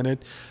people in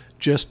it,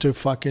 just to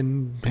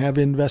fucking have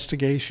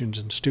investigations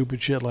and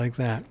stupid shit like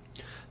that.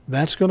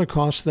 That's going to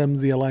cost them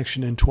the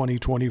election in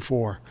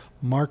 2024.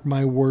 Mark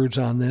my words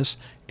on this,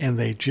 and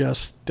they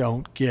just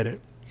don't get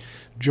it.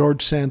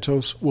 George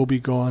Santos will be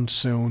gone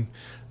soon.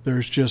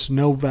 There's just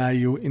no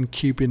value in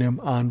keeping him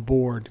on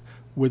board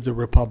with the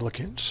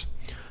Republicans.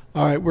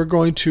 All right, we're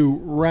going to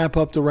wrap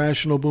up the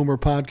Rational Boomer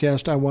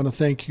podcast. I want to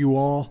thank you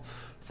all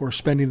for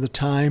spending the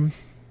time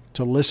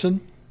to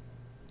listen.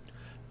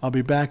 I'll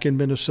be back in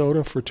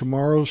Minnesota for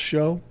tomorrow's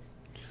show.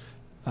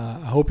 I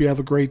hope you have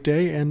a great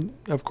day, and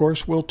of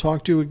course, we'll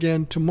talk to you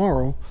again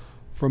tomorrow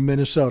from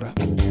Minnesota.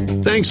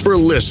 Thanks for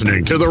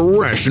listening to the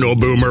Rational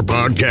Boomer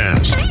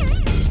podcast.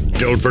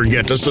 Don't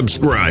forget to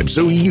subscribe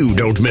so you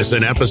don't miss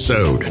an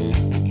episode.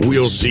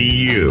 We'll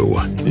see you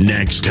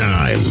next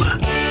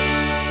time.